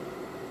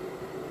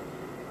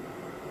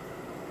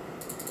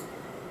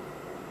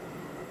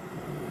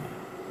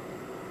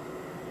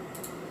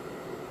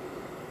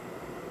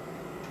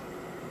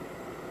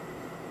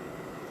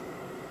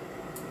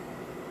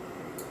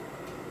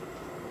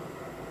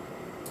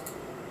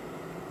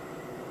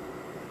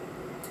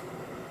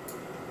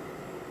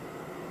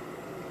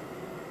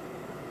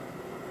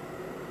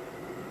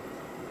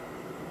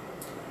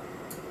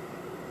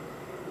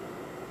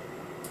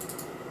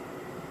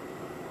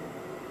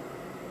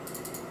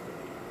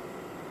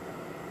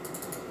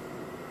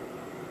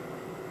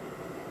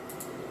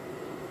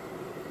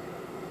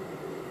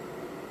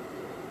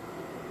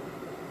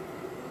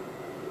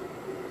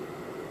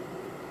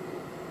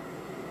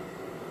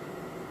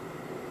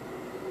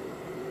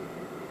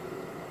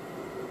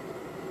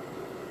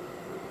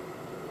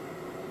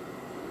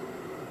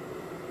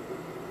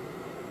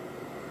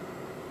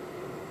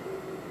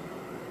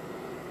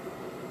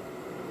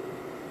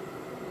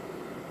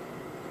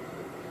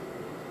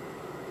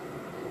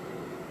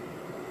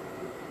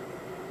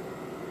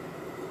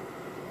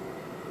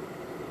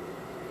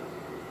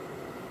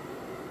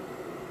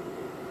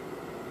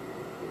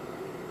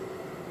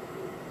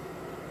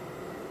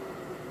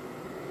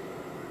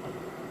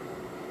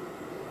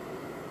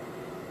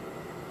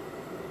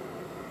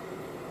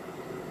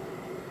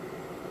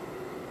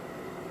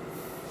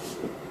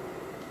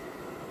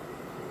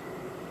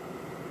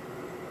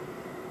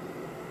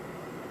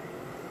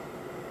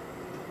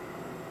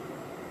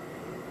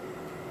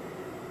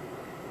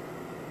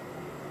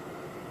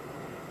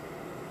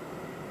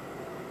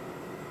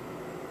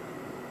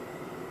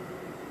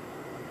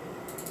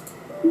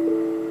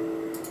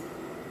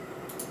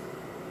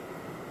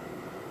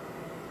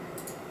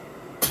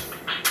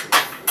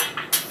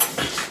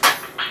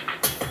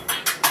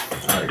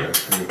 Alright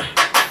guys, here we go.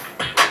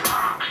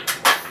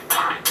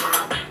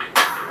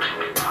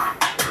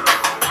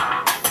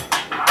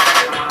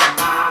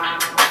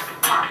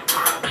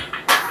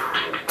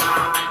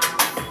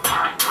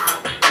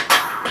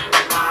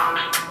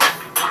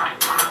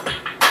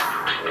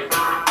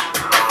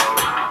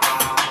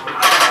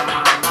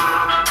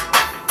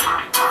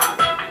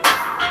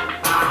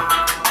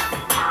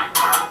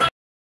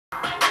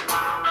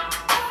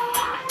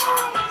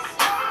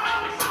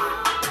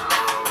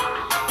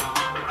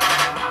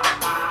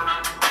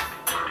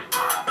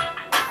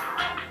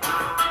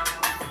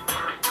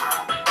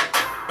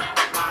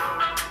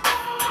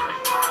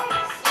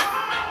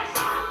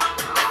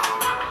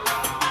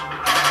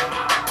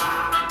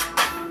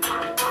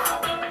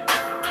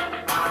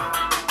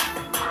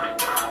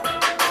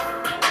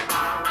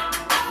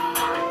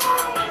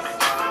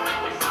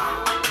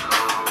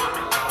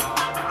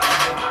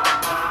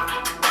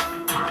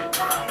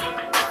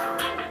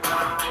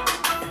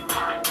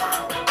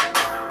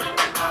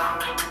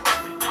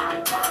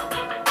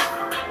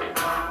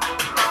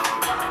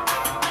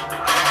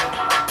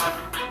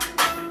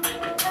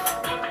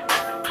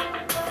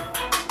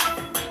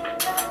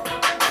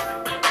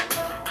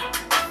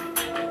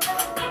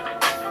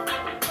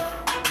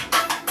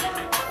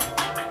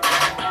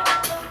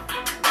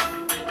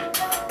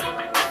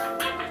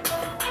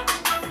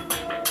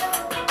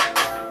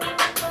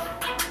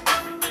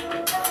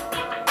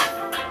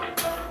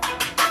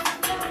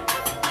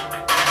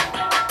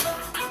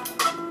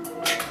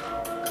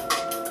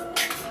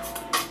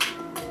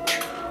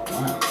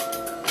 Wow.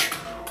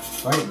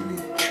 Fighting me.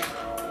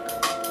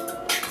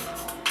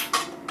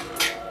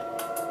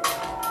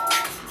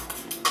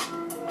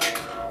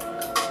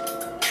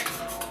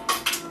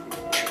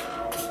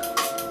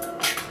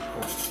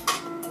 Oh,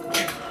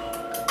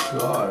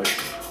 gosh.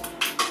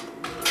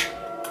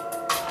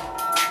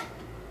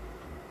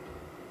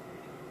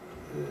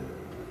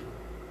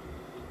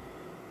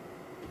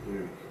 Here we go.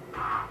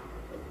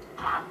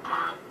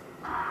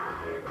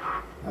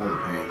 That was a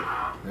pain.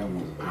 That one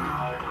was a pain.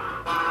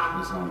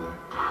 What's on there?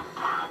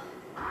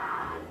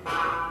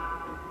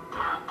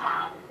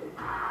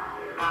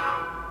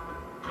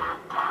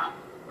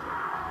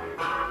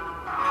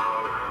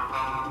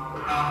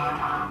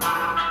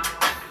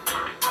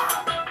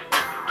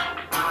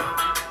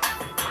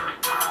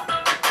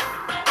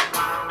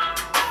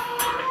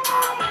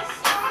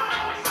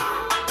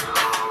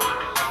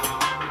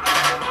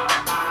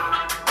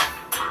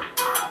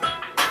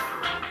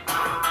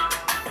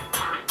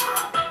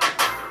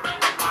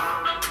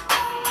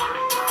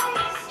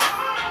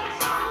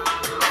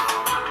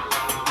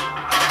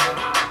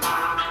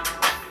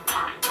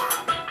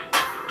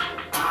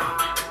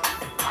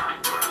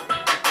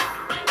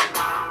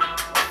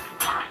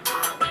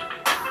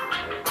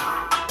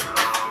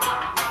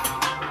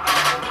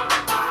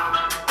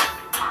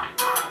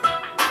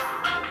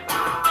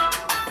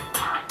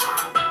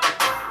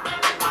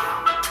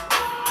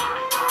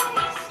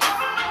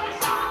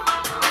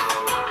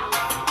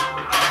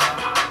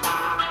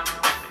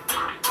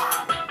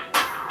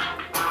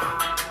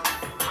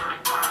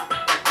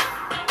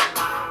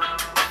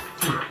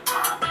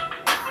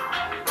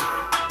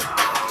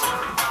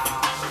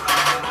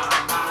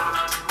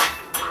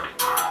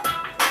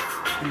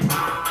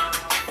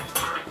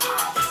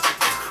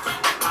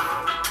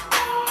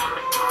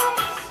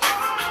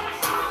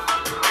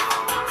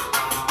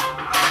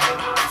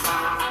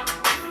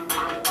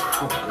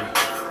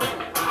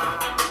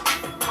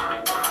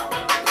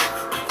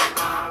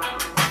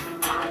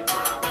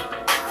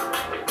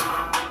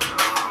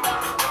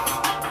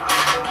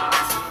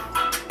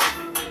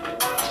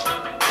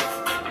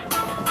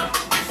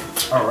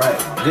 Alright,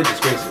 goodness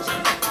gracious.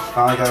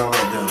 Finally got all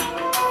that done.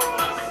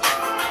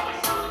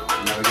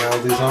 Now we got all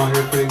these on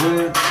here pretty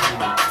good.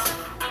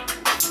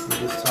 Put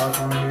this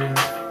top on here.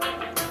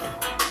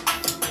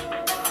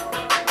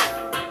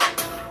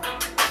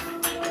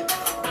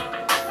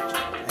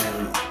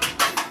 And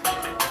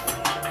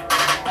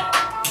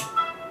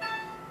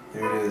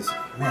there it is.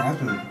 Man, I've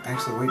been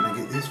actually waiting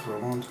to get these for a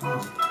long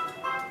time.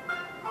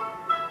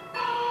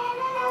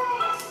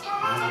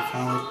 Now we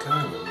finally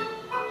got them.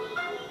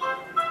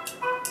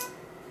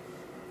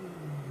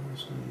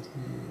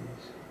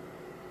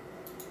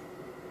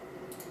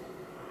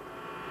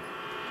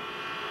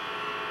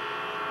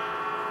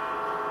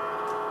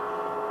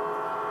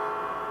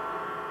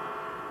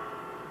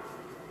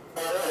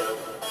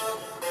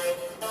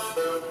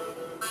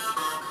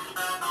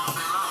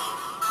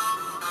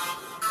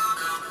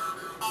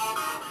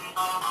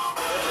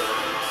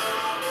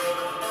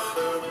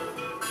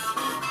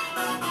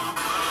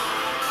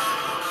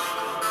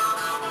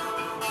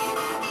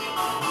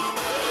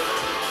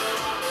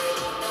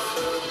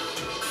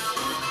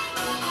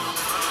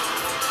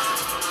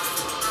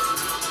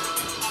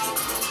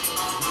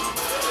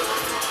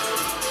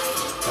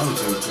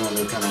 It's going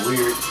to look kind of weird.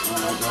 I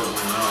don't like that one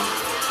at all.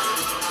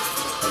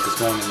 Like it's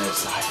going in there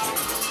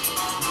sideways.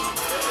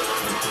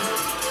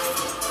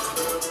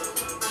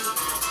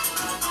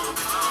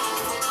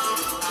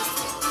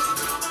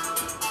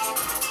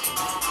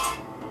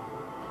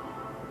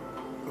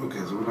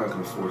 Okay, so we're not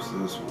going to force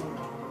this one.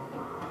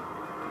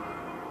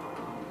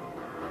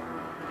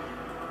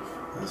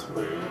 That's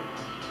weird.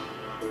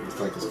 Looks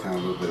like it's kind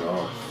of a little bit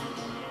off.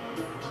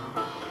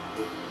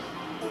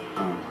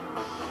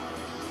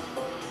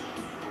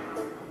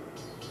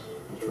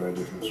 Try a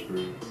different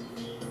screw.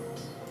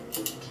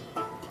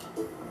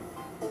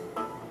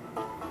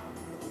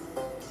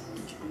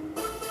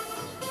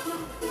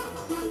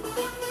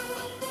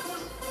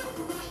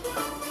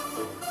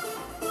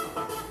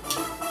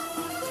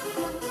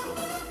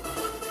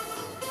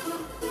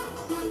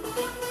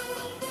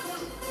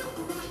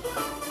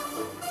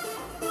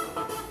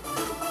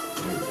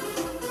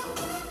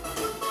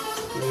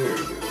 There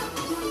we go.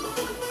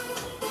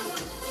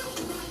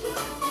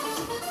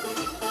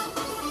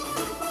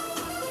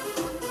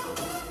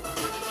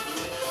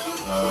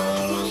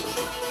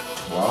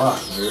 Voila,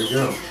 there you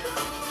go.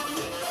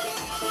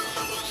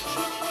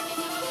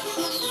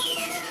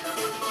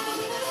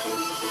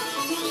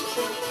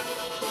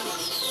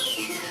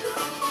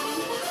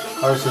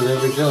 Alright, so there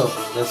we go.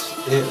 That's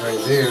it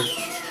right there.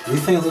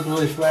 These things look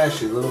really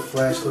flashy. Little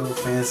flash, little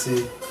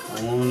fancy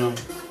aluminum.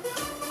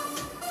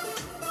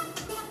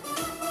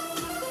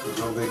 Let's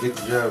hope they get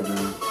the job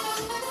done.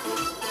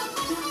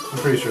 I'm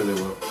pretty sure they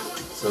will.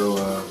 So,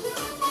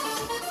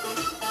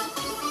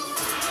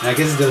 and I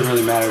guess it doesn't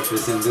really matter if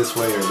it's in this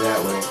way or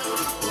that way,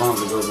 as long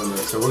as it goes in there.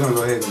 So we're going to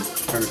go ahead and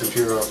turn the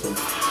computer off and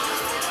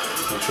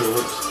make sure it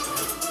works.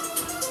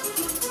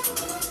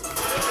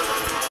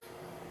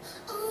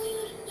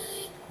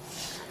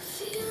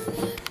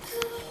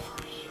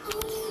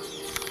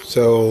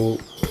 So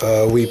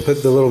we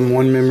put the little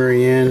one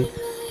memory in,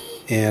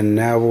 and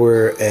now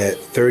we're at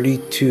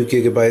 32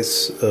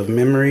 gigabytes of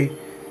memory.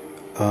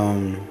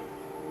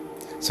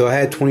 So I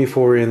had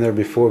 24 in there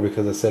before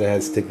because I said I had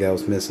a stick that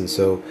was missing.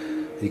 So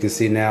you can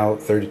see now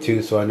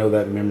 32, so I know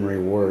that memory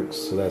works,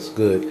 so that's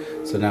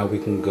good. So now we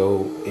can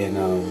go and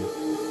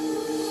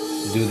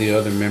do the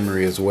other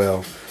memory as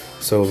well.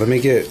 So let me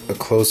get a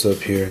close-up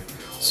here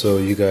so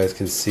you guys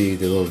can see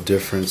the little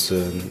difference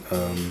in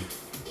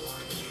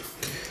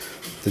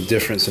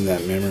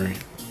that memory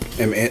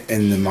and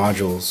the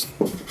modules,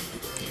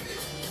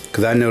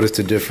 because I noticed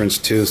a difference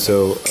too.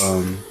 So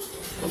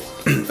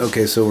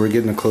okay, so we're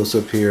getting a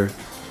close-up here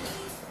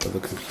of the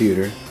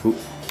computer. Ooh,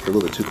 a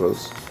little bit too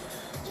close.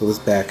 So let's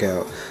back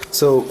out.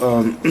 So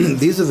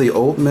these are the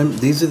old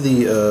these are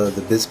the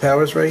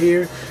Bitspowers right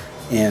here,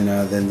 and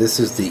then this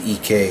is the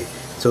EK.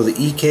 So the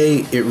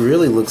EK, it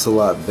really looks a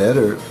lot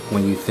better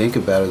when you think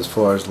about it, as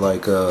far as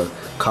like a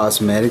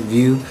cosmetic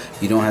view.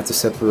 You don't have the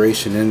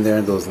separation in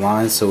there, those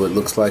lines, so it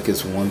looks like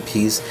it's one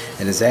piece,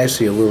 and it's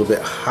actually a little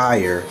bit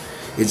higher.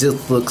 It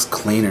just looks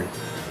cleaner.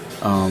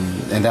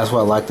 And that's what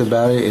I liked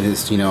about it. It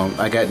is, you know,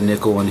 I got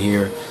nickel in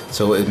here,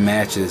 so it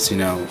matches, you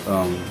know.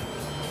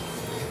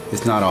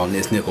 It's not all,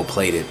 it's nickel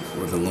plated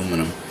with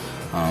aluminum.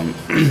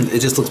 It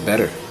just looks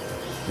better,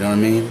 you know what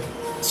I mean?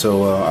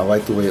 So I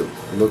like the way it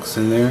looks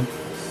in there,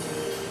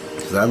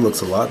 because that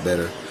looks a lot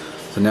better.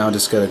 So now I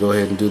just gotta go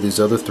ahead and do these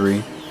other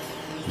three,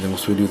 and then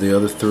once we do the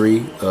other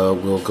three,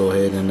 we'll go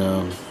ahead and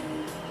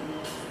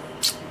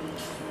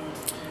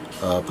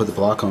put the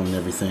block on and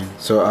everything.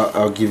 So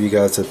I'll give you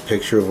guys a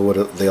picture of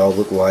what they all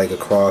look like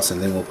across,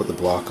 and then we'll put the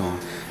block on.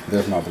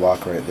 There's my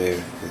block right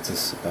there. It's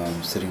just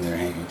sitting there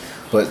hanging.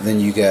 But then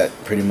you got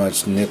pretty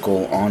much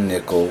nickel on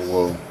nickel,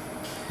 well,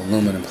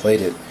 aluminum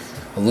plated,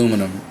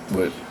 aluminum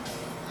with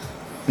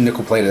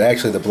nickel plated.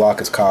 Actually, the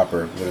block is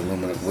copper with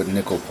aluminum with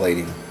nickel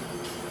plating,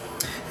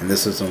 and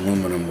this is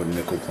aluminum with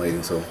nickel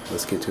plating. So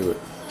let's get to it.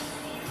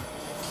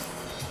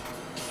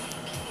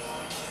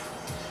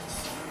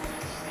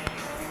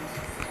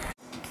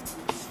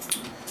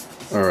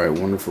 All right,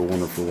 wonderful,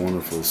 wonderful,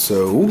 wonderful.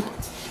 So,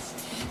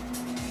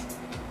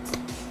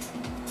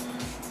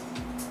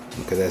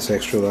 okay, that's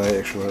extra light,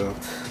 extra light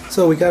off.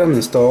 So we got them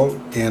installed,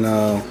 and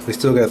we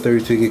still got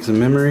 32 gigs of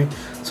memory.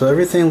 So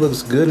everything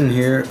looks good in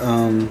here.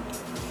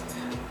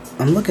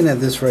 I'm looking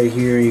at this right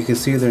here. You can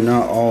see they're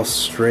not all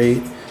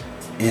straight,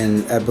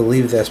 and I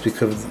believe that's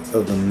because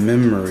of the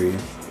memory.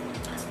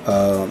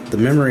 The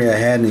memory I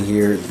had in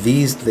here,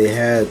 they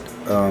had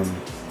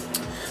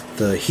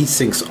the heat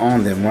sinks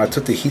on them. When I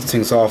took the heat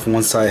sinks off,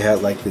 one side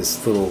had like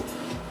this little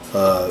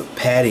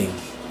padding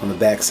on the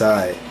back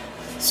side.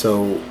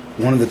 So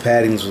one of the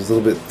paddings was a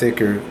little bit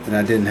thicker, and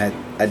I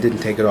didn't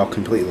take it off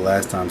completely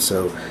last time,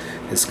 so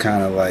it's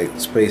kind of like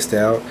spaced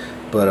out.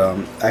 But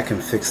I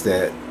can fix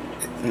that.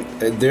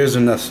 There's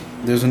enough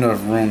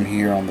room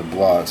here on the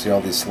block. See all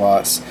these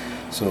slots,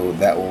 so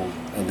that will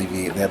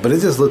alleviate that. But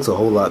it just looks a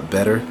whole lot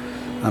better.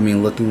 I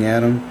mean, looking at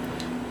them,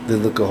 they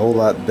look a whole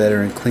lot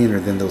better and cleaner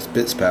than those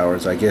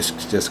Bitspowers. I guess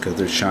just because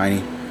they're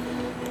shiny.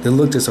 They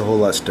look just a whole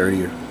lot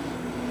sturdier.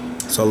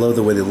 So I love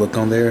the way they look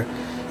on there.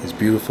 It's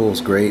beautiful. It's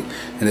great.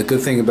 And the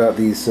good thing about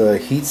these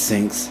heat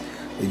sinks,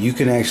 you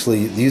can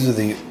actually, these are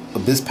the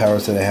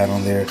Bitspowers that I had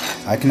on there.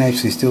 I can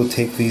actually still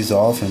take these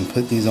off and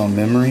put these on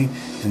memory,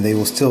 and they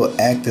will still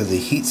act as a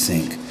heat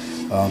sink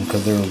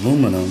because they're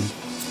aluminum.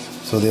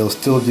 So they'll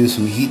still do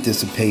some heat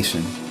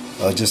dissipation,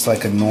 just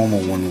like a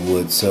normal one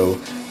would. So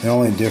the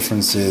only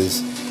difference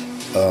is,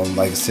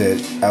 like I said,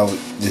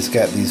 it's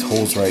got these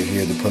holes right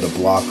here to put a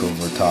block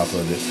over top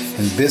of it.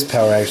 And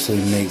Bitspower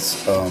actually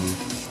makes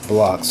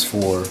blocks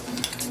for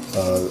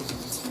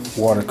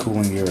water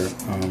cooling your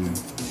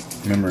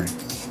memory.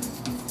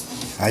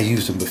 I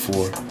used them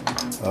before,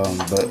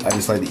 but I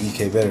just like the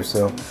EK better.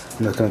 So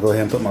I'm just gonna go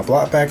ahead and put my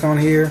block back on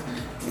here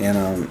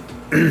and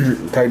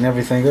tighten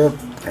everything up,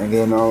 and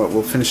then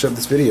we'll finish up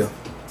this video.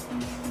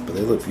 But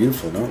they look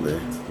beautiful, don't they?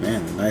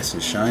 Man, they're nice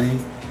and shiny.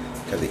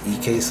 Got the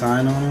EK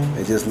sign on them.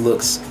 It just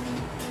looks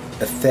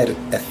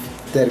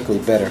aesthetically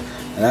better.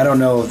 And I don't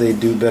know if they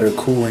do better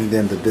cooling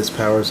than the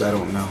Bitspowers. I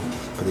don't know,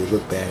 but they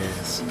look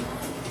badass.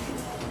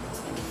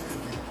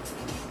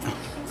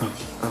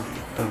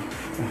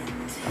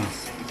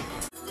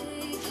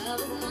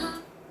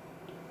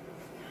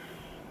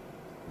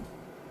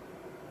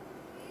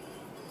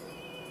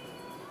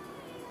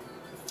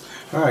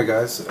 Alright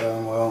guys,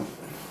 well,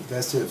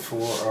 that's it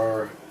for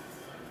our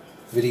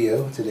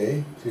video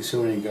today. Just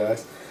showing you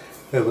guys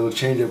that little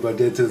change up I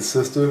did to the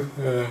system.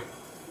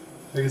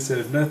 Like I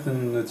said,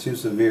 nothing too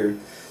severe,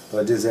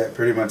 but I did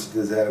pretty much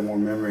just added more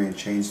memory and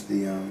changed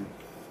the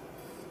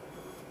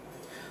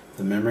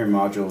memory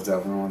modules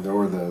that were on there,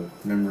 or the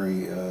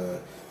memory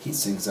heat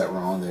sinks that were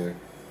on there.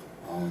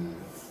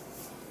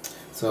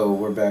 So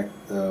we're back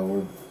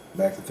to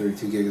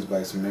 32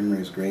 gigabytes of memory.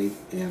 Is great,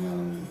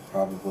 and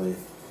probably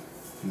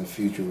in the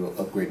future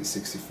we'll upgrade to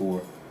 64,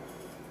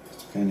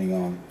 depending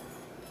on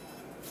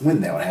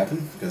when that would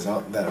happen, because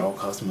that all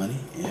costs money,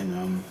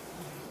 and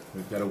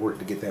we've got to work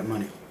to get that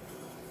money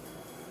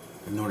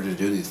in order to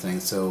do these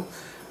things. So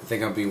I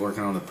think I'll be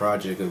working on the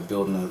project of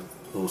building a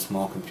little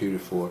small computer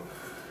for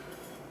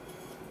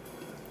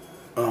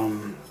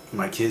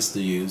my kids to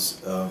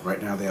use.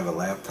 Right now they have a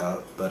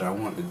laptop, but I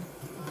want to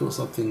build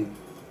something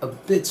a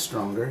bit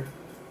stronger,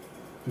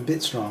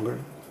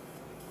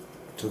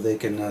 so they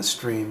can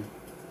stream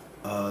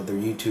their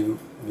YouTube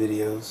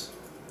videos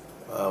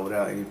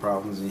without any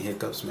problems, any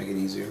hiccups, make it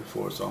easier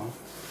for us all.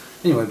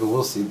 Anyway, but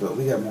we'll see. But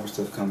we got more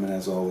stuff coming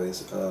as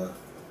always.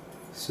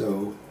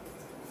 So,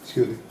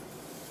 excuse me.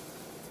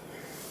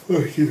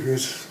 Oh,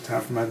 it's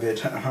time for my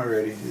bedtime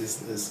already.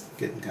 It's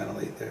getting kind of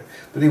late there.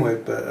 But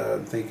anyway,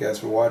 thank you guys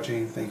for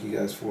watching. Thank you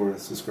guys for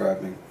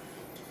subscribing.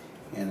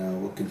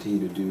 And we'll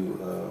continue to do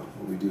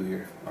what we do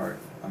here. Alright,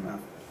 I'm out.